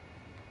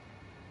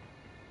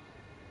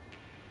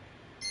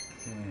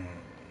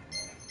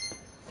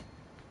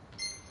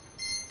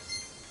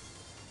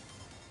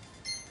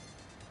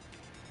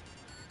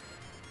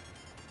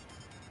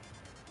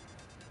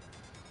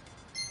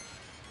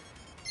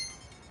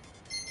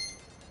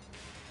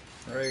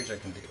 Rage I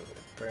can deal with.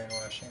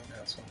 Brainwashing,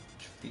 not so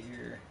much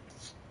fear.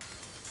 It's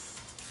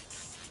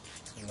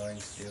annoying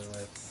to deal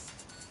with.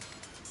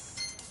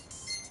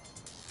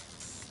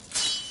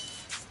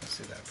 Let's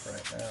do that for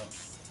right now.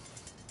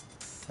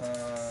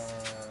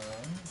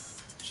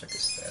 Check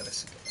his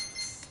status again.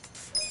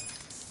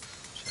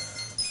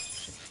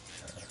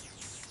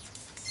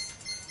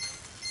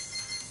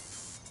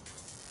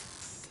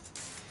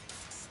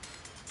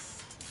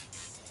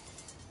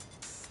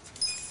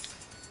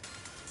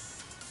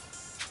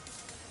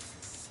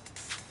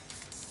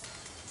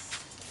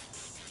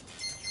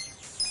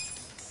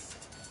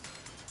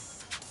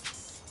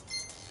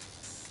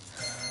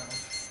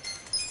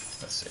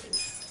 Let's save.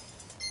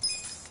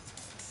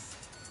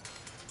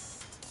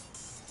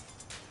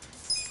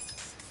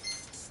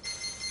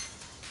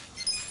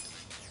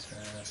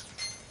 Task.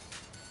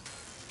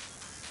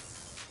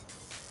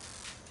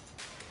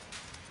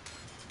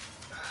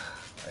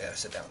 I gotta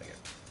sit down again.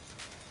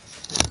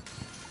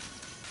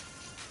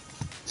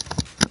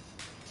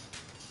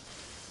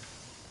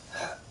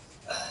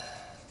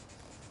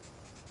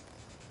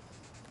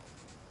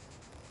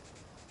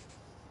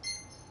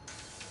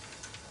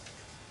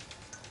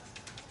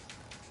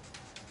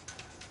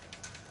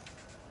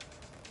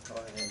 Oh, I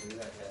didn't do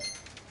that yet.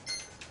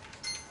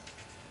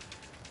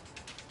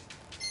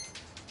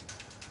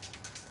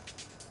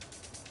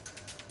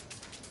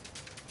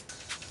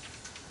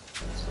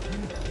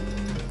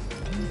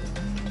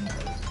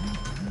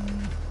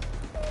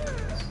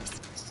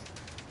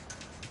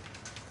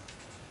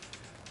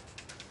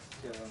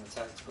 Give them a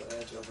tactical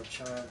edge over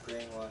charm,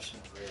 brainwash,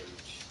 and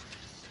rage.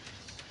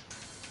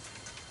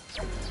 That's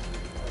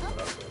what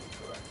I was looking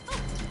for.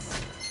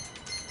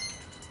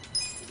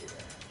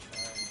 Yeah,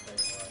 charm,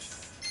 brainwash,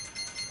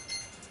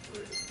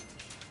 rage.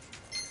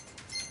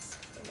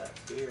 And that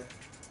fear.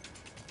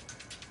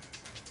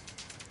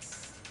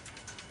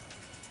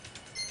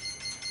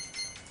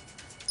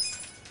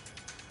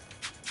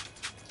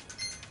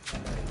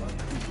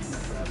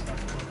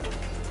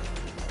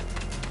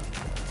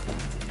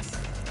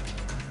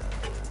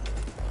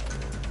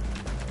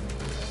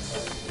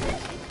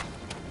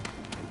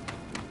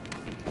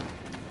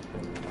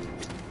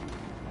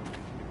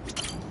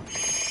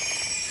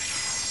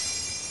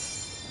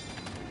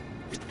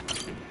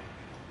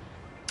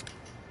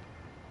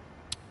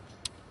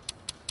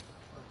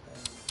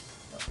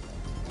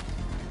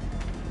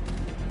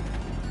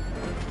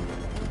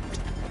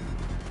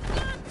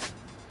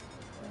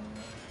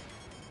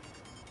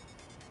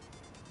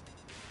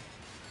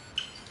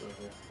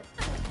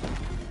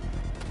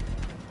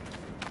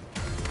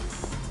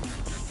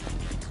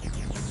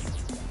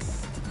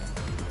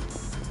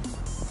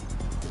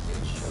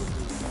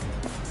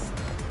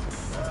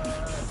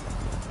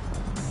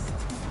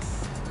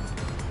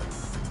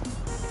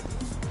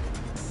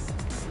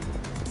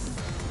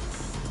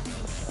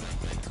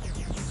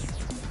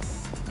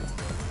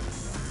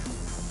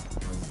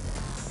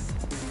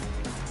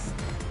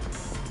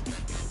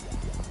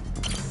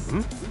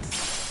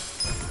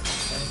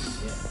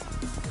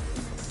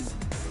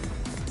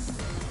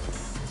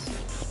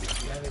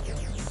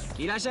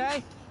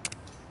 Irashai?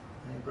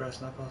 Any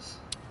brass knuckles?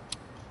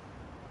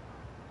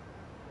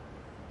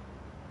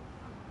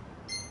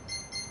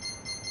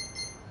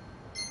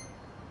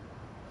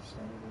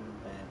 Some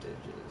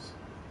bandages.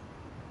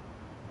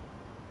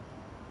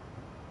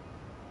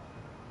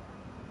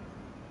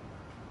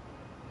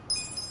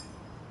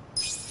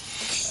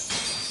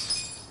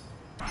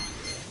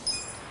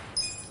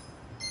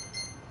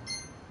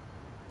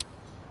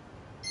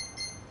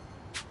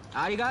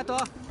 Arigato.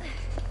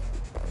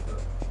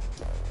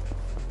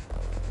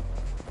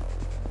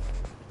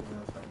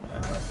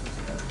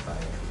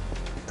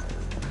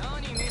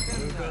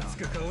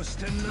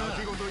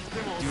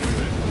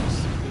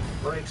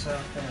 Breaks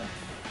out down.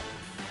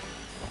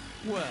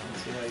 Well,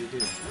 Let's see how you do.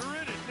 You're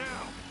in it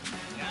now.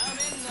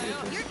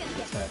 You're gonna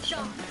get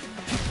Action.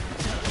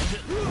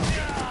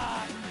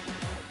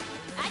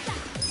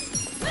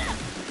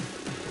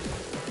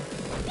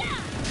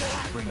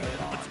 Bring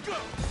it on. Let's go.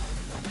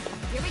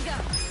 Here we go.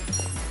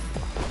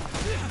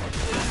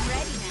 I'm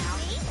ready now.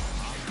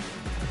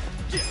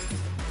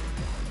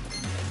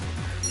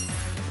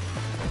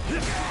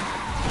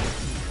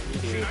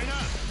 Should I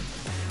not?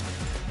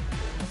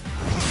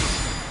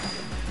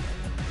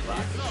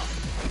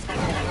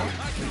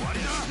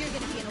 You're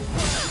gonna be in a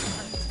war.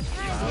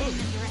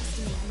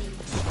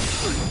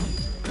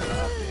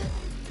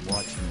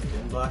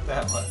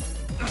 that one.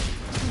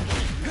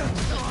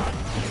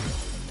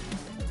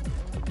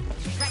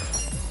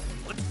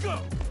 Let's go.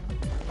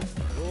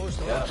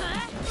 Yeah.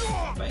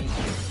 Bang.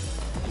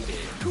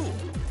 Cool.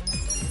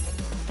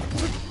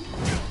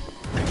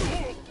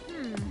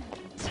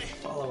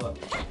 Follow up.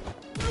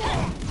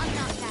 I'm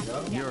not that.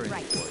 You're in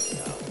right. for it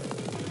now.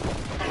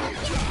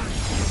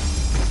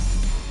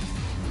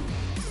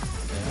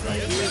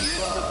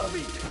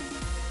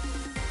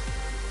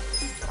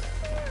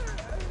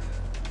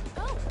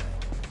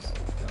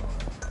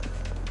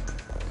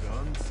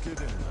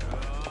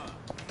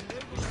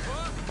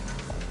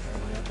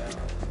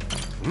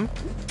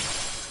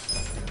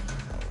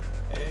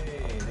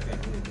 Hey, look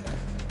at that.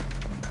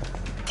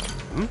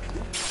 Again?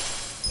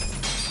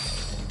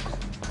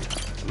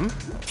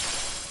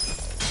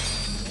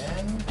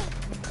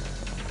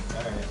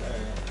 Alright.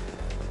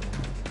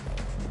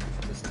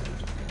 Just do it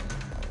again.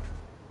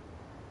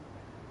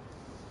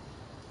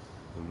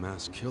 The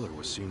masked killer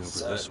was seen over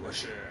Side this way.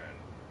 mission.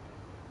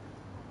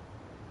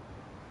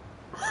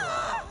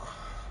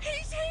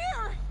 He's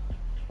here!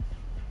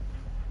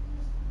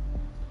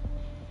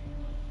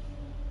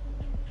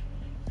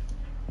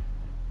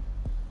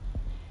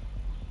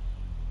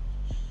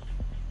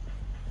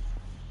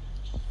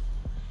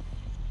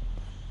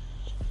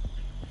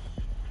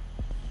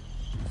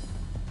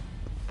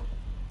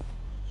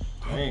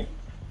 Hey.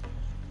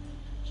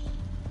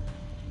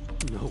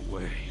 No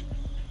way.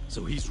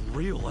 So he's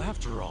real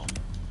after all.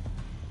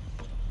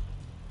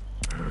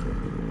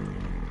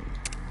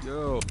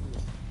 Yo.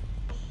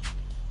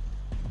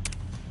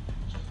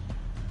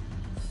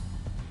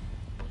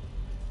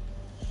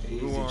 Easy,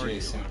 Who are you?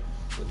 Jason.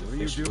 With the What are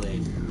you fish doing?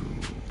 blade.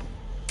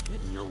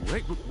 Get in your way?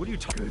 What are you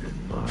talking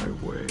about? In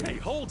my way. Hey,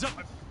 hold up!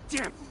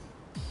 Damn! Don't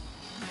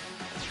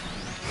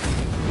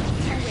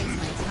waste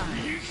my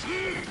time.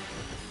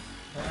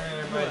 Alright,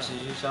 everybody,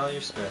 use all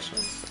your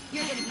specials.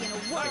 You're gonna be in a I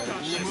world.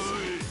 got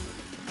this!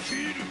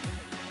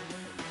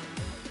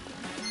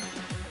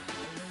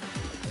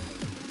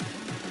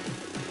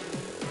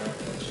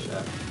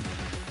 Shot.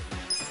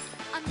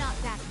 I'm not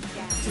backing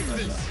down. Do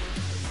this.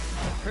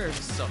 Heard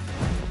something.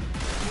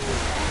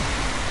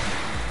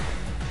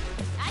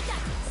 I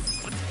got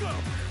this. Let's go.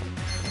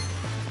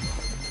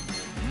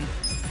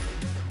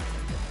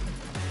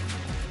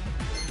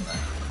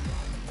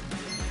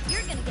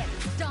 You're gonna get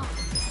stomped.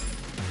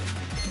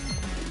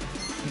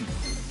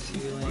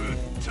 Ceiling.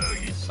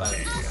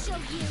 Silence. I'll show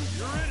you.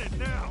 You're in it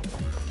now.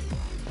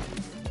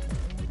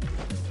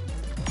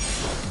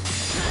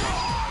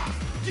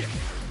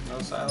 No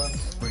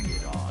silence. Bring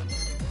it on.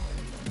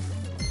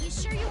 You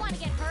sure you want to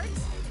get hurt?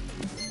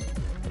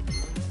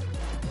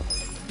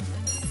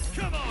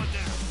 Come on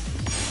now.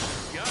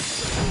 Got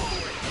some.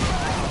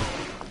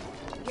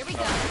 Here we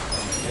go.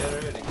 Get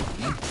ready.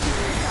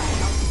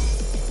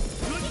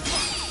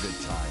 Good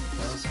time.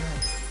 That was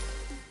right.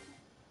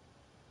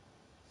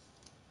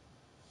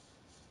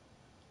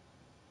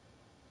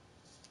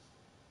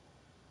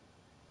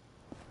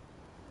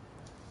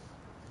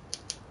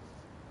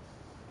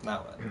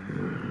 Now what?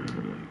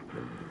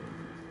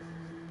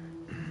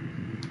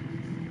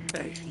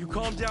 Hey, you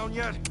calm down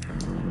yet?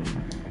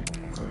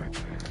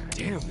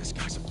 Damn, this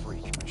guy's a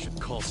freak. I should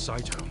call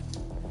Saito.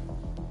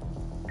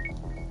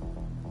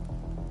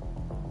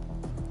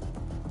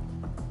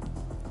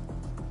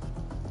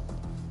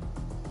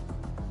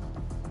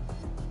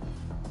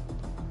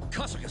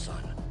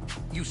 Kasuga-san,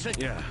 you said...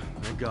 Yeah,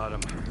 I got him.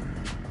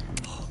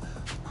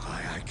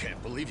 I can't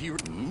believe he...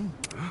 Hmm?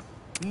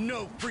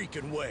 No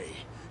freaking way.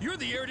 You're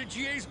the heir to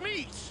GA's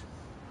meats.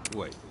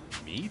 Wait,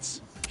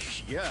 meats?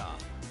 Yeah.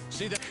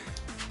 See that?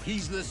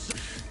 He's the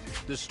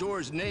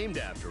store's named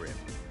after him.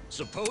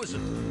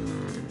 Supposedly.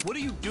 What are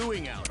you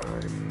doing out here?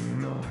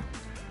 I'm not.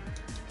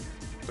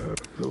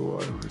 That's the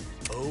one.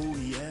 Oh,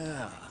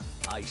 yeah.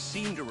 I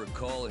seem to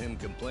recall him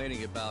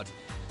complaining about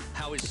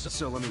how his son...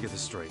 So let me get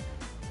this straight.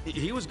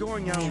 He was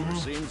going out... Sure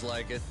seems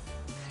like it.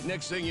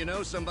 Next thing you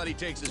know, somebody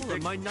takes his Well, it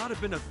picture. might not have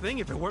been a thing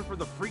if it weren't for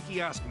the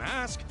freaky-ass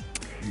mask.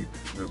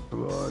 Keeps the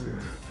blood.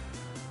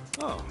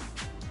 Oh,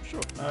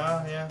 sure.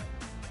 Yeah.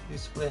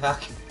 Used to play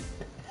hockey.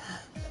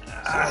 So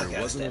it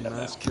wasn't a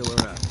mass killer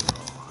after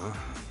all, huh?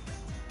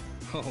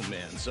 Oh,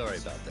 man, sorry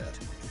about that.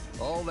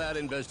 All that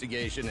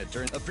investigation had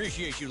turned...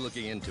 Appreciate you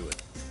looking into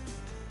it.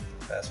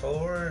 Fast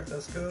forward.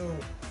 Let's go.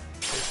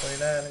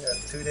 6:29. I got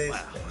 2 days.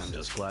 Wow, I'm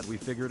just glad we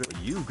figured it.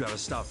 You gotta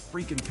stop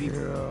freaking people.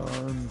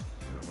 Yeah, I'm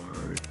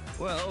sorry.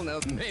 Well, now,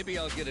 maybe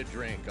I'll get a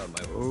drink on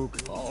my...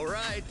 Okay. All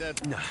right,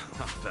 that's... Nah,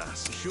 not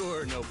fast.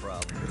 Sure, no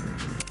problem.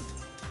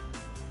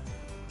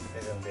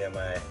 He's gonna be at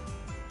my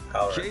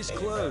power. Case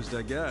closed,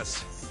 I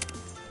guess.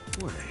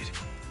 Wait.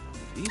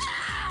 These...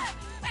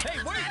 Hey,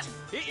 wait!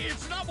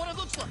 It's not what it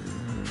looks like!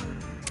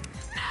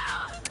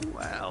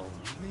 Well,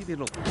 maybe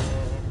it'll...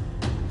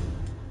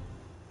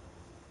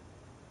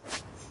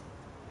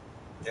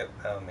 Yep,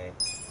 help me.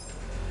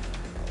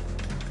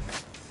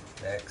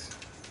 Next.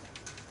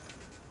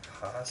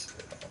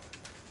 Hospital.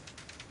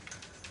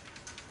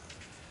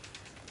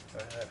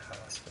 Where's that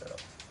hospital?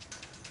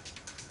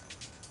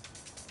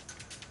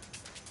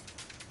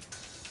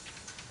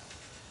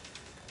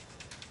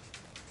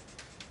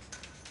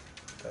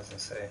 Doesn't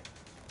say.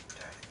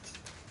 Darn it.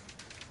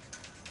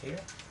 Here?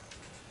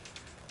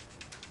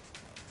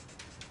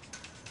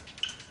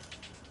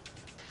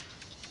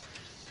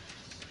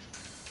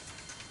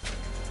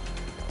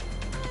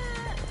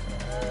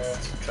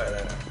 Let's try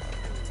that out.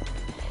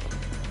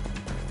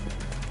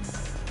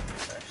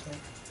 Actually,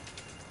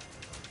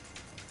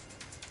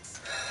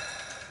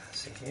 let's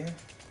see here.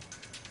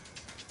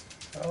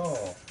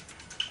 Oh,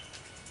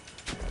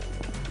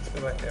 let's go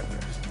back there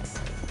first.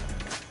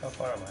 How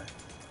far am I?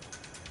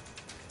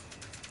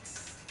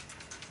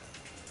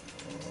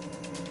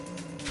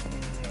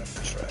 Let's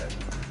try it.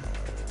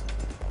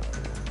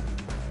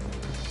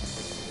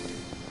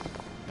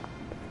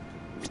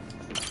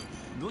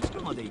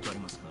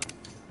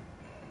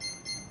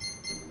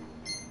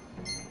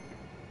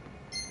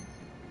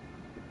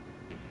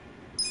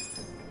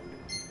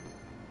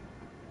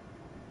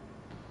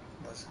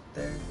 Was it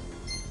there?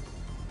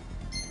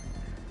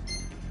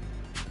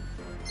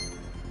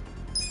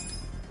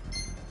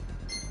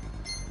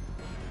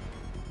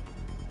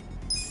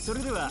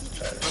 I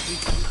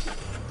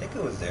think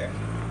it was there.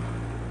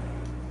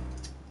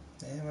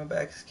 Man, my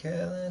back's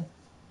killing.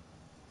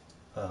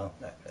 Well,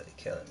 not really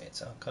killing me.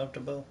 It's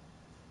uncomfortable.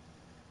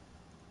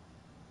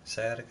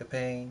 Sciatica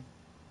pain.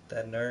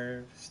 That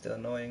nerve still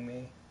annoying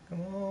me.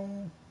 Come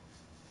on.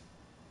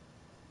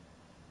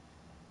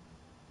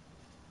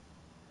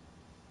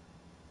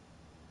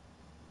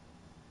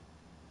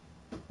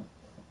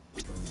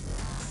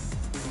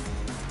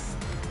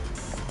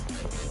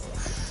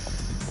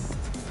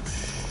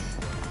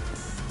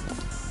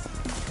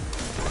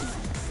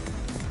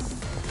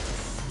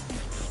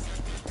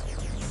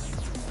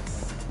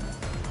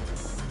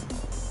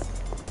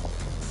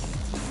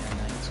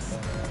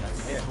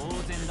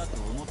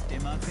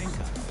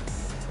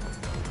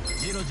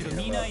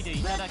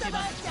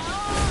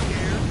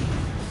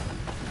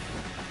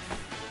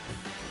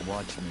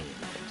 Watch me.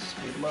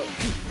 Speed him up.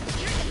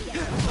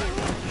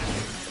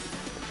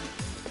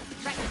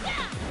 Right.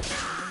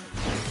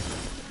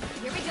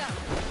 Here we go.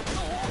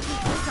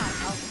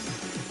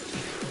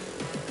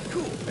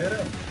 Cool. Hit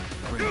him.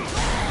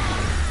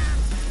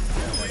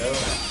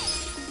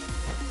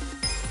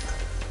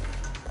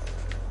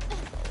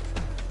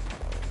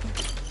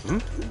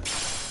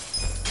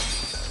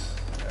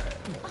 Alright,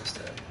 what's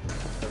that?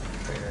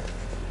 Trigger.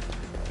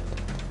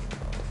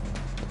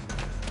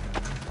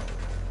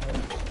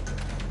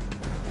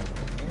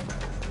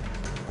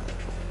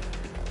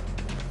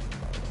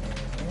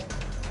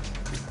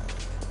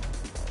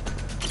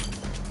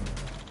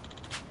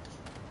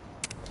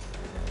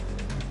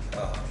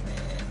 Oh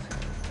man.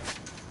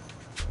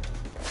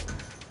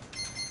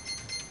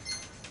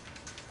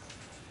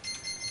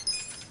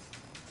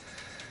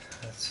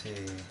 Let's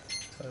see.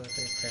 Toilet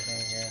paper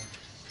again.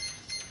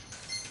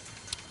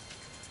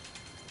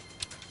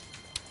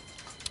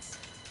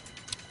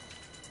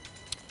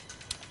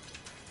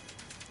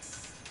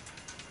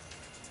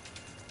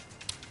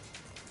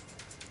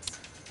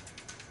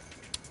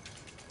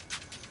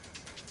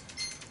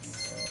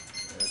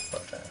 There's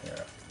stuff down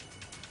here.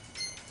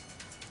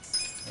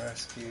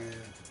 Rescue.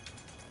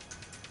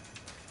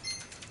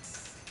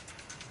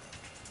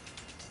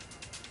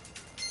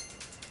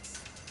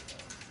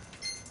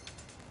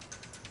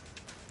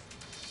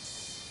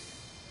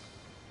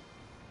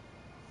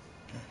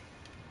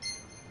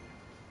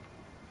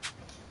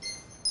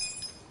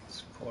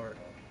 Support.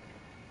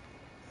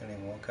 Any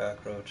one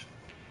cockroach.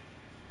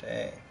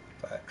 Dang.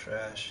 5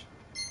 trash.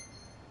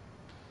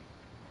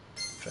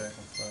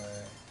 Dragonfly.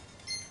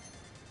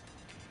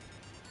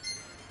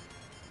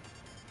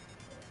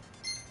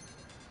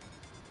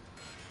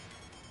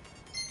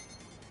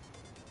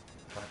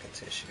 Pocket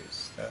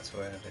tissues. That's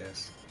what it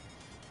is.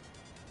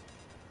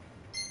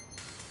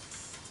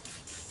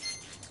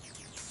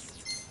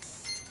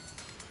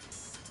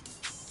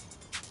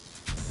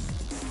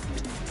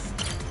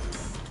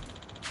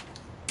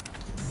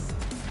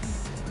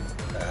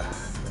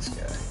 This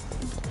guy.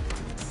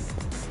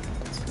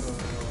 Let's go.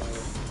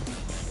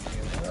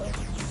 Heal up.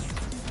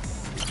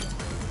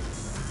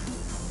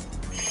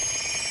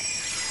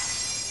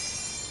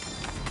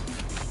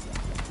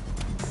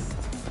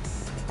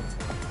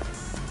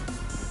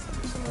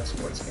 Do some of the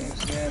sports games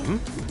again.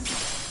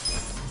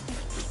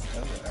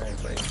 Oh, Iron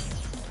Blade.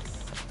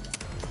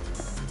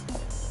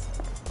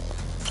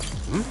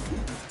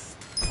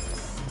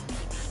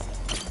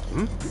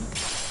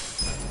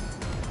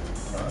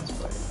 Bronze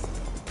Blade.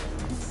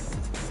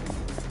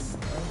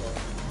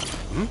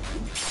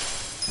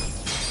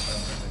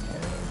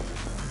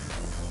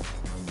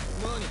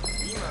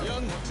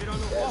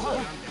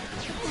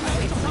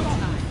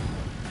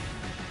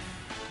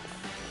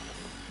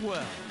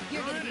 Well,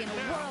 You're gonna be in a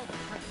world of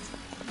hurt.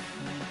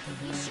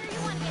 You sure you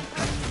want to get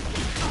hurt?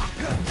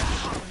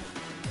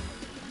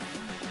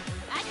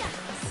 I got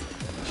this.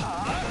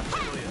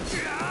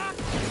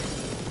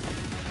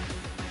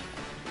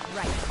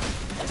 Right.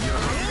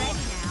 You're ready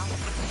now.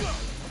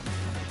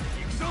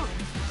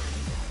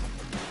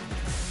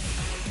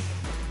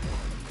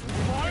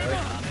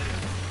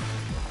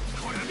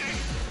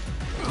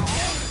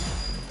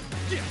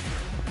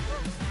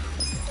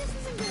 This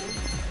isn't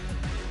good.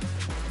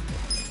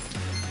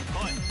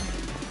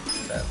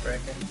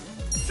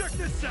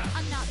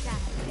 I'm not that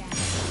bad.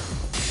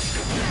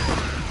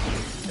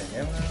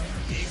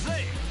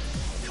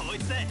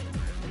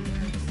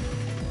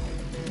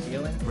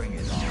 Healing? Bring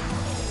it on.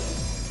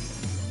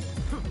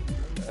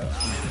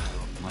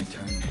 My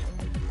turn.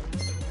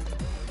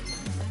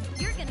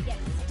 You're gonna get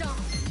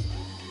stomped.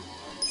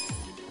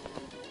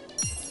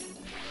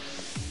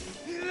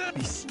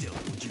 Be still,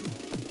 would you?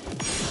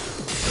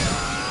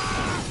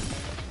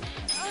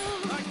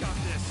 I got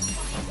this.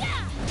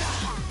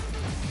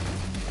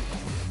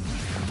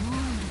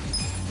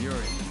 You're in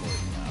for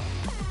it now.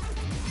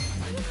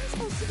 What am I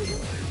supposed to do?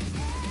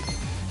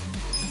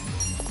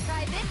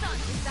 Try this on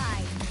the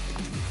side.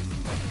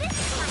 This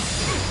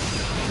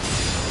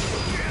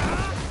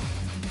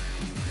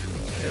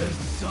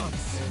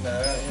sucks. Isn't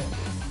that out yet?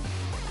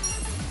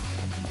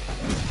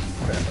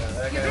 Crap out of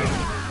that guy.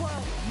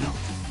 No.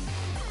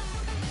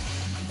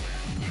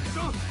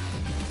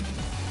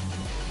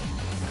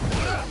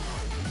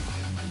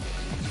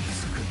 This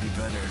could be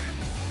better.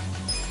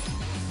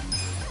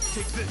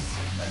 Take this.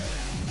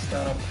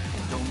 Stop.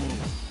 Don't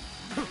move.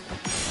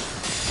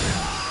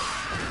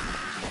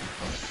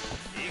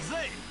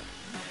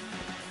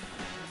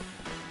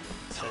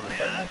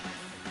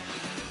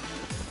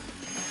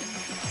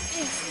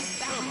 This is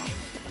bad.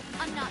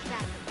 I'm not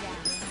that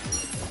bad.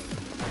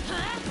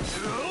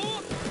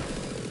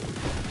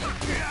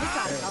 There we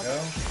go.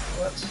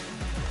 What?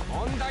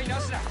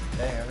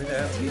 Dang, every day.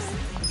 That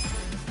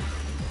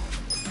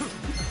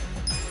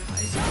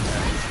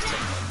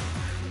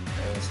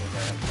wasn't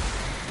bad.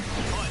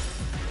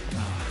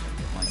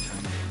 My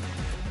turn.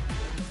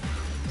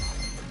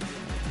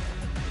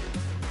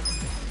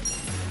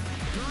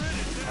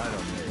 I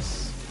don't miss.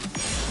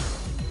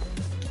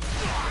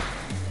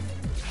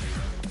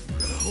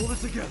 Hold it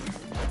together.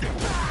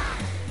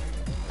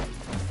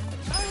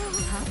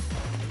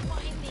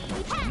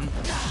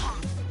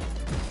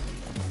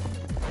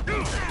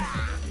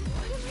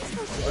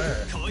 Where?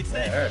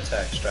 Man, her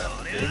attack's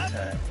dropped big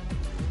time.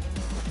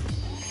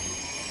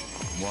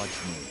 Watch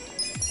me.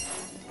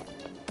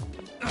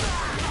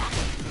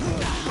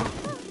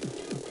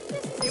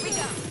 Here we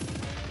go.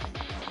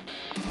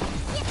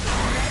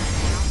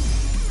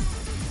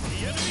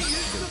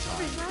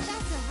 Well,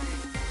 that's over.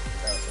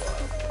 That was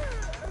wild.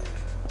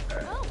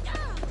 Alright.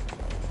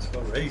 Let's go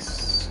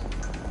race.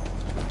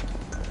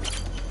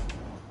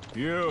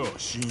 Yo,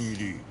 新入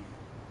り。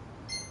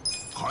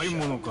買い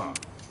物か。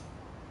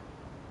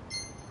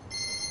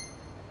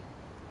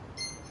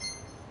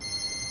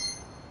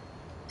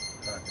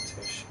Pocket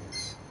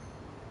tissues.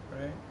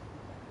 Right?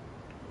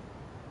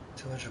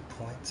 200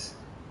 points.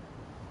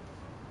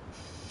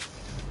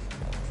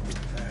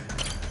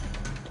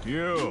 Alright.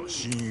 よ、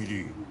新入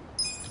り。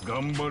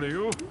頑張れ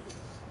よ。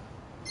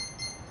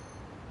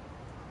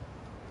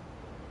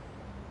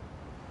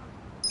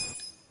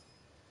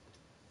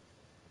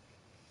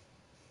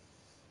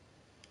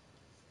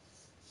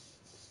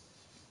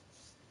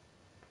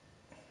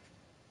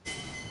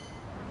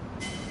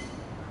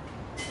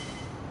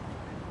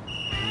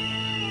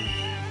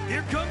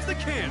Here comes the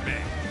can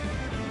man.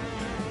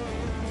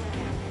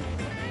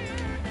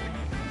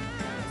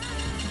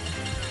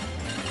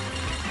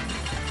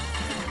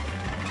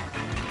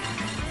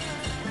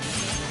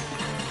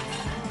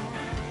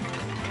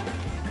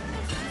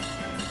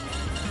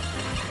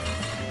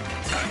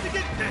 Time to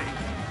get paid.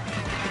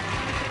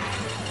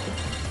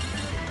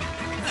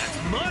 That's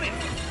money.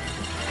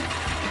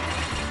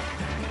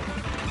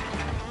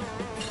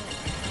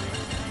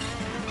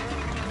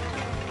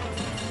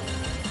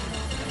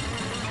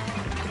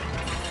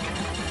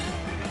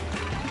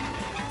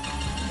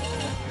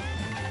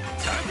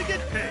 Time to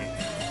get paid.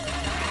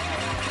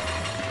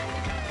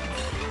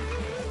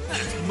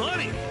 That's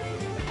money.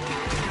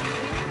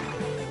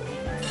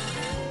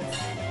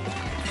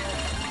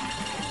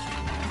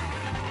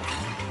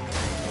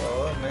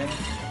 Blow up, man.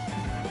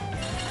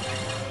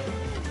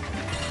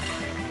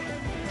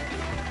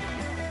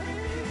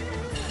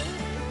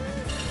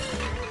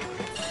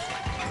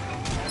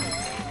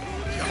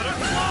 Gotta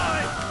fly.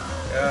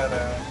 Got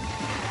him.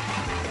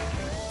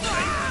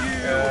 Thank you.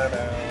 Got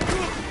him.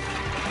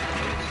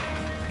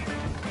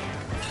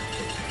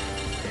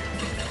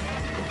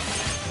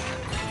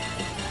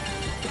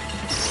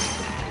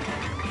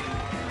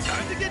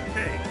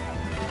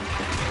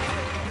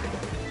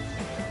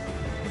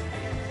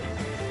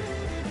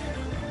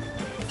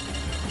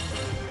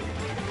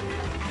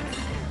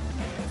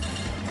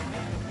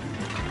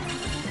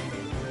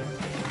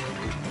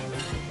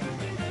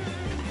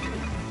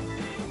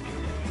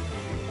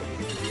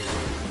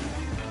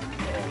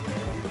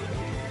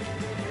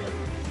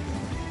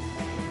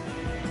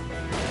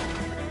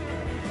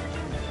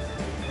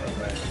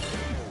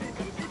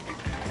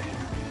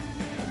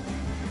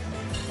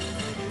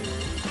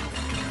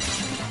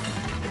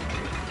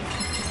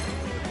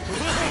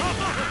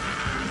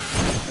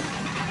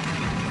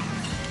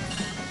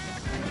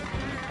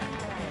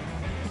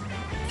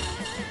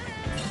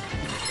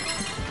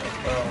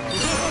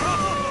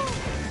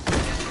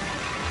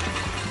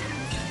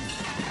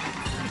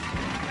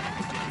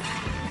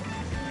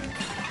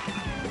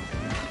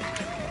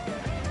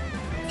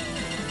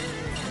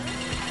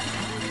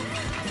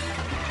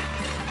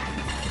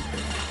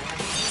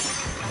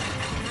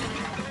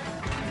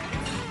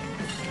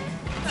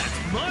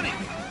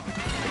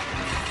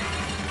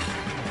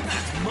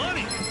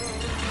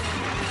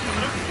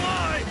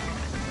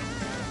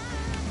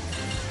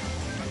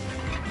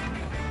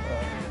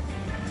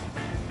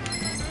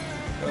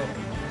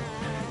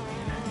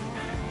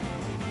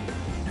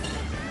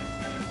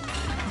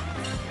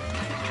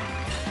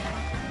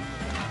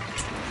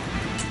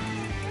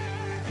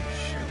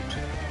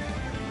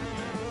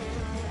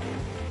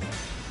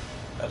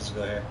 I'll just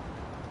go here.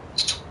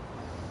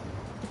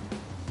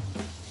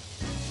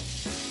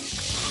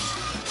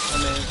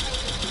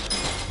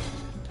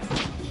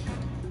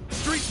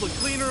 Streets look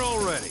cleaner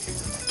already.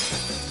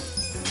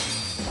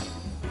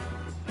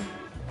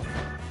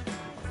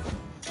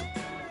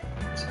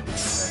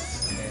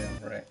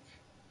 And rank.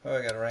 Oh,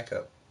 I got to rank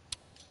up.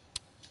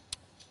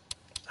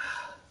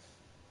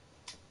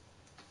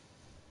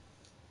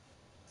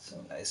 So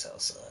nice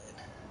outside.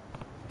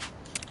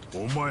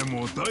 There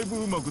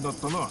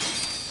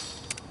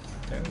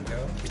we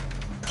go.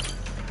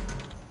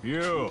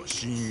 よう、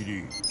新入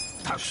り。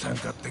たくさん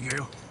買ってけ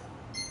よ。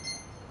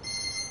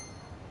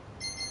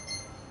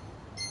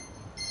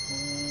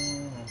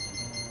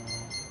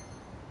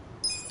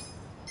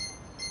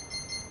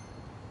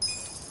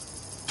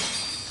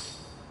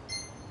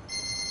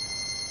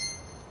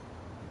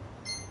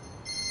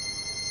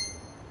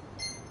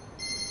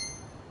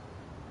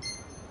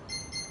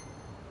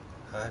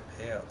High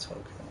payout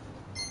token.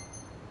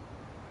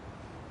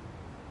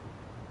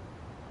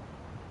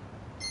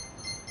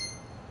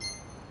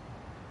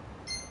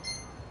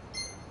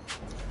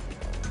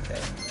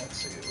 Okay, let's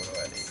see, what do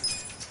I need?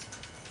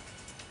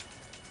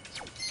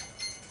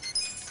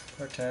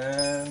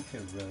 Part-time,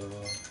 hero,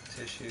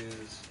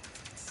 tissues,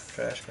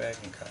 trash bag,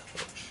 and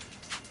cockroach.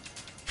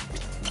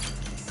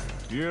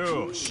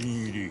 よう、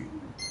新入り。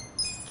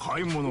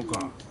買い物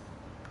か。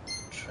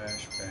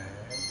Trash bag.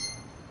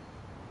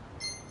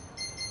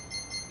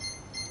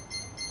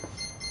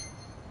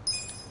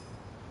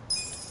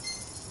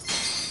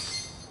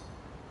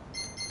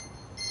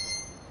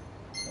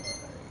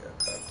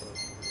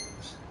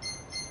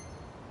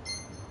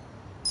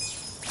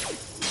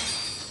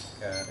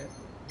 Got it.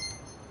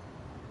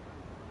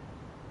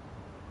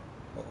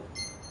 Oh.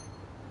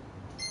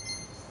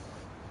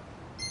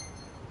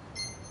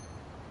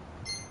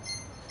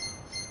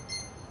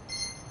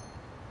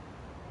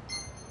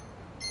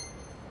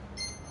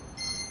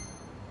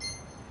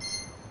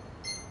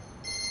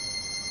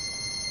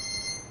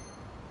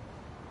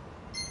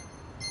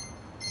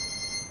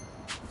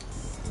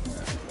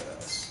 What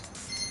else?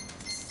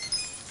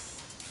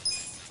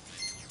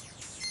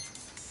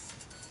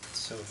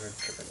 Silver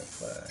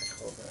dragonfly,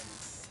 cobra.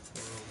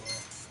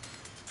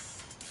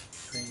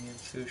 Premium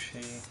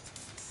sushi,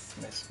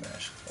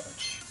 mismatch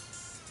clutch.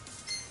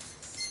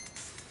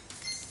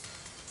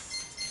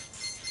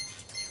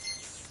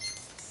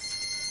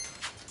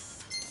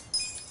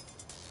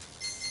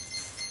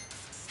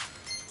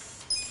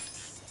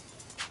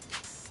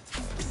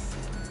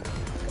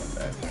 Come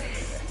back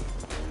here.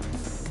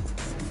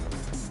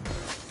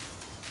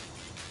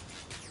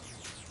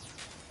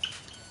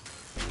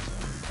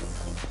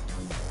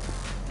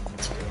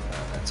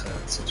 That's a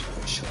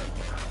situation.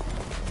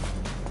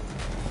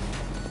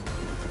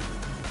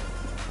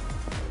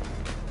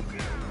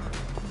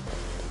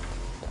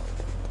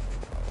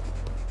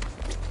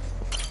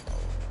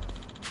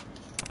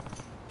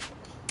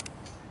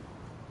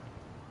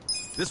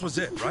 This was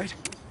it, right?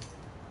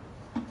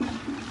 Yep.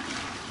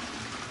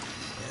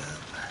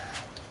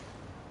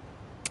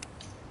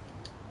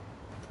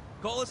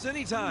 Call us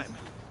anytime.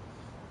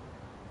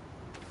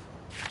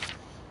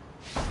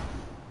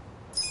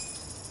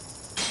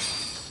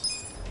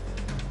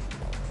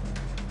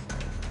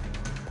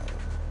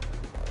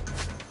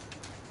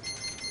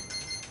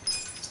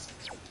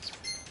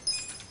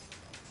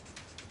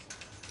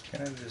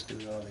 Can I just do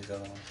all these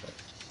other ones?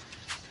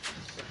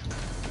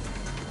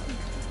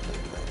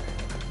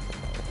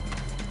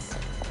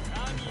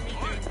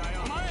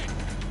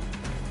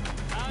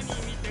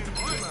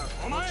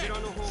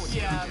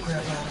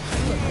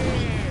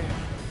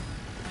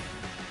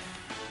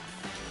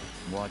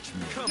 Watch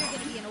me. You're gonna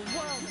be in a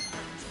world of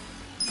hurt.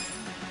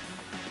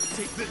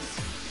 Take this.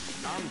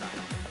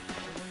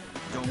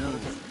 Don't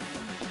move.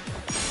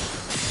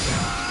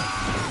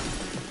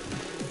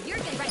 You're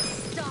getting ready to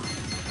stop.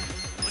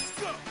 Let's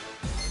go.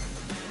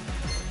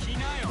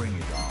 Bring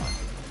it on.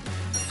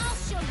 I'll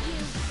show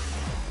you.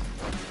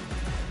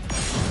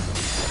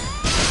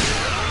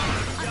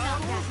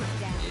 About that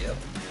down. Yep.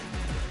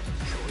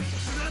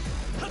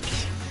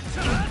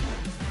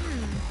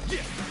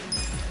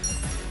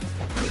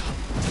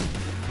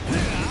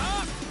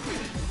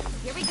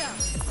 Here we go.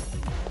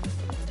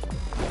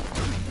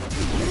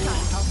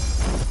 Gotta help.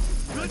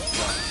 Good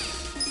fight.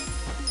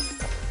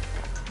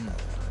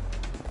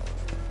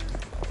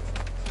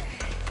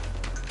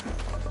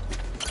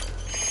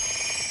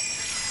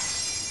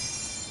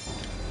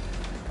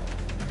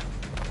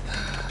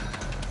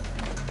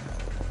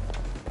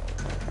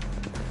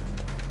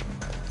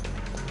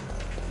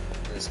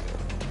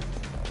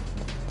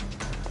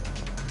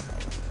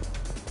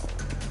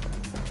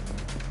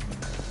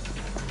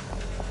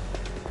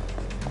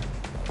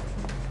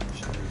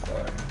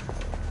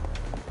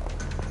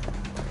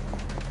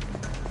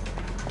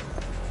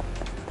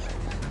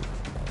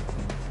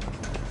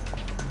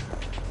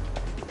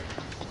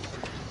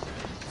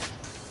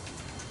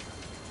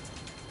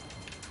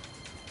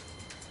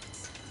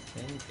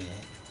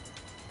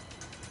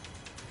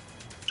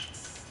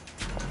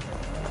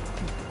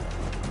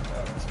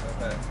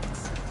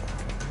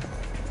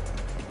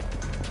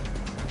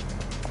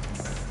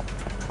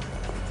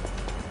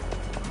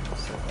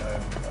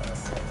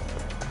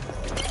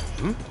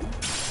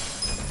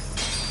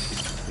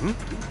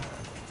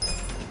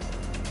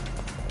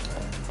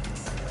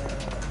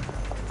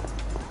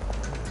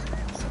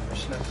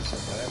 meant to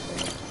survive.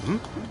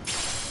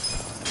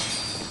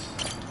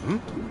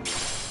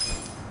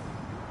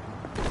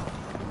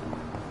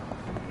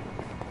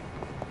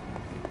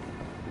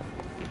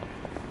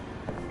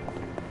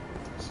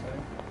 This way?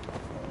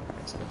 Oh,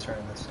 let's go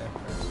turn this in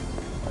first.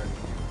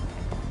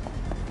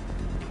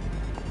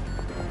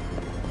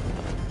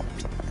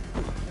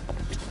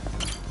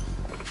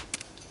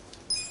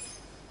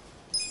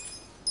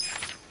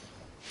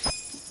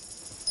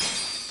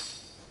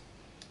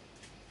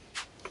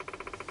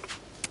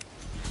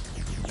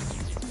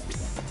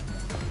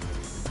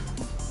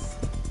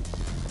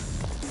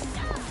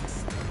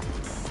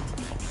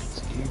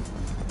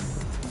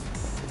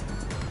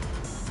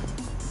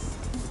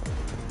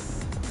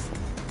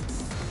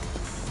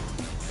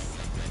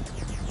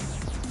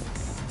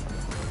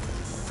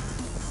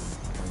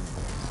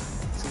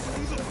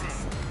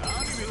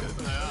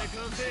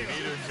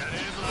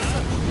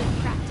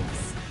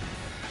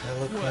 I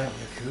look like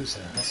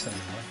Yakuza, that's a new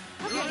one.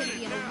 You're gonna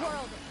be in a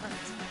world of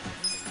hurt.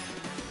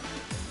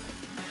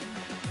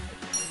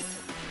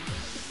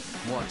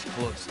 Watch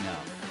close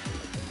now.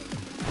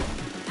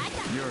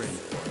 You're in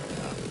for it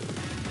now.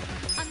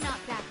 I'm not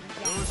backing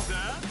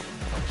down.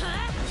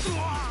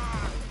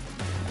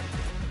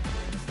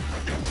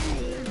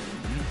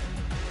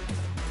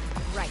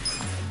 Right.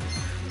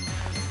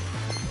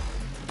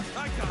 I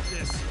got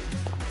this.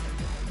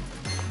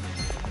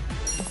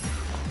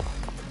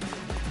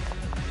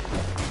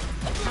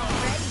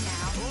 Ready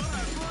now.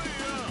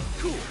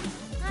 Cool.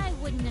 I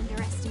wouldn't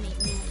underestimate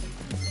me.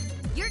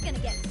 You're gonna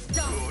get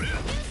stung. Are you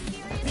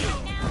serious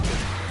right now?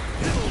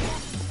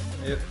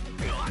 Yep.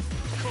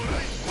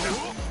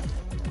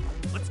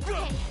 Let's go.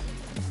 Okay.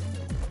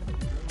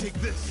 Take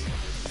this.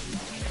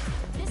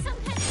 There's some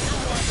kind of...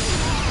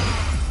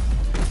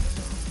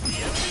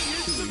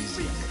 Too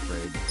easy, I'm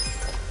afraid.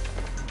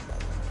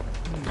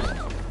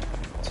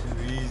 Too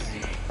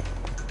easy.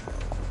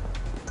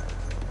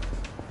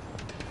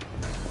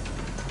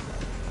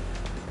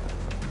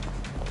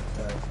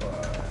 That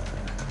far.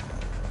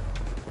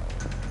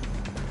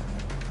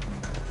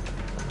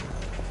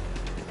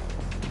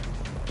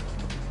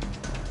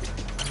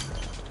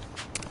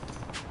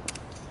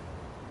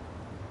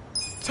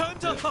 Time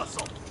to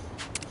hustle.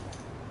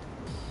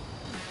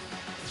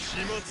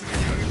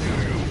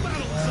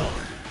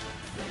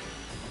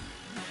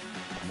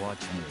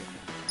 Watch me.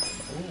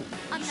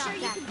 I'm not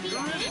backing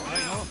down.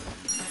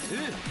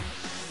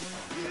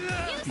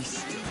 You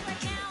serious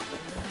right now?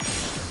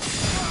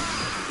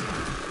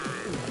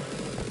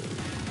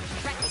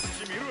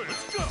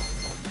 Let's go.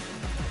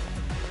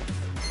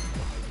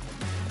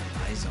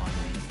 Eyes on me.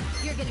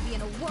 You're gonna be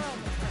in a world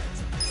of hurt.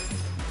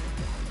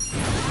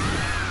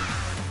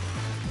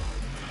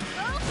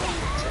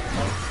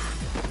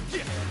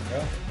 There we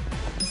go.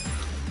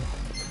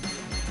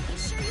 You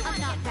sure you want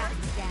not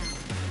backing down?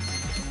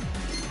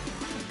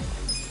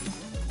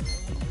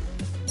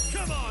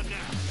 Come on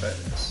now. Try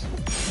this.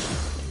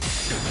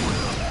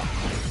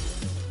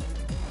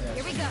 Yeah,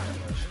 Here we it's go. not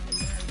much.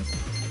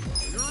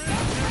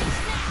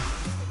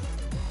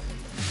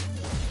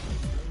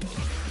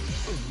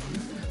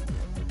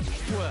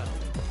 Well,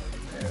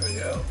 There we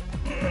go.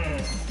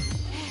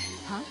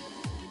 Huh?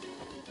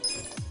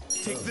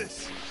 Take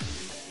this.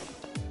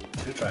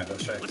 Two triangle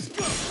strikes. Let's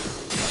go.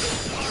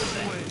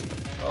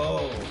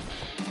 Oh!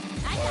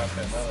 What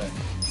happened? Another.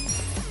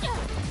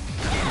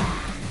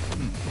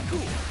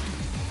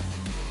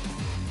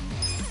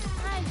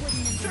 I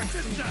wouldn't Check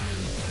this underestimate out.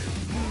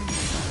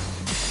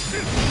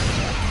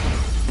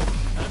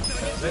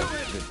 That's it.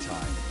 good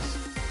times.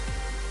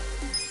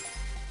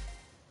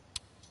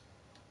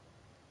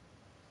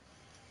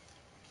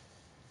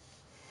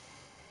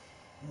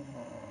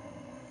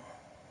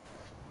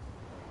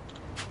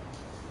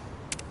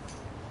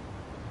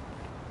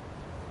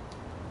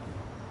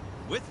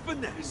 With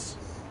finesse.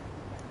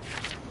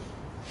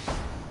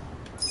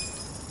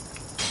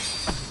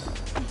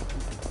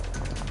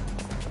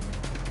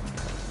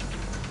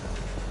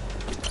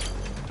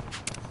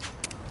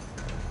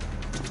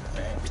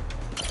 Dang.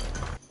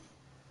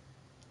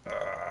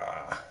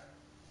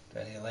 Do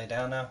I need to lay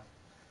down now?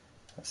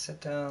 Let's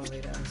sit down, lay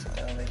down, sit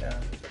down, lay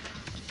down.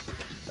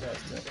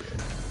 That's doing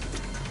good.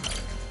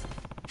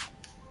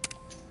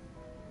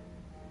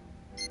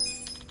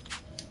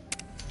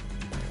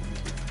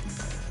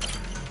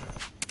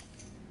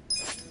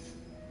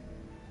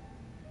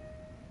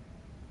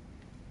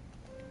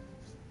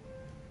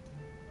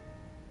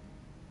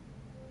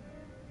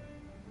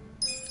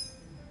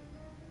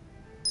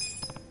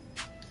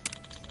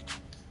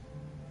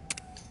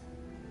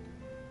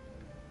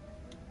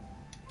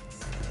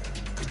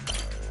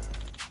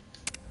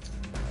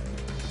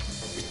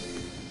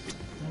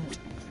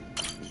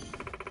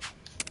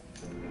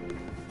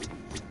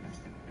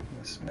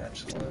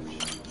 Mismatched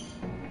lunch.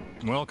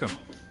 Welcome.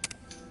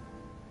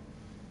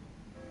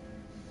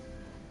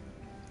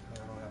 I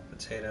don't have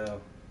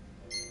potato.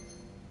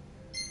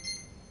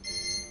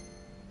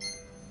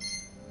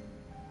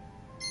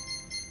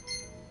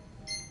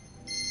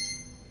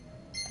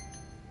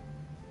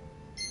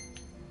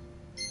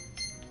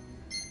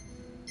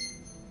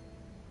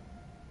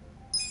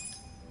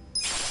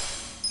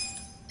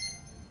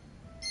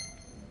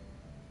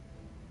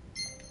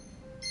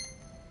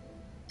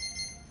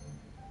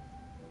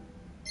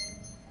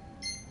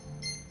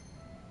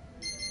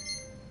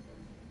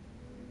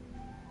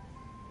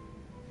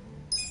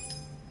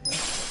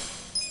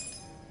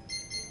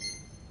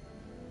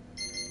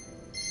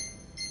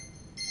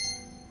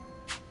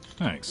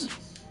 Thanks.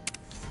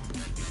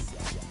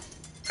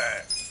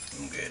 Alright,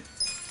 I'm good.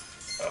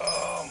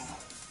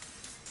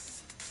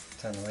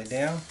 Time to lay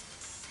down.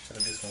 Should I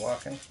do some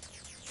walking?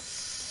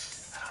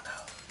 I don't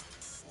know.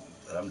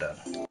 But I'm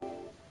done.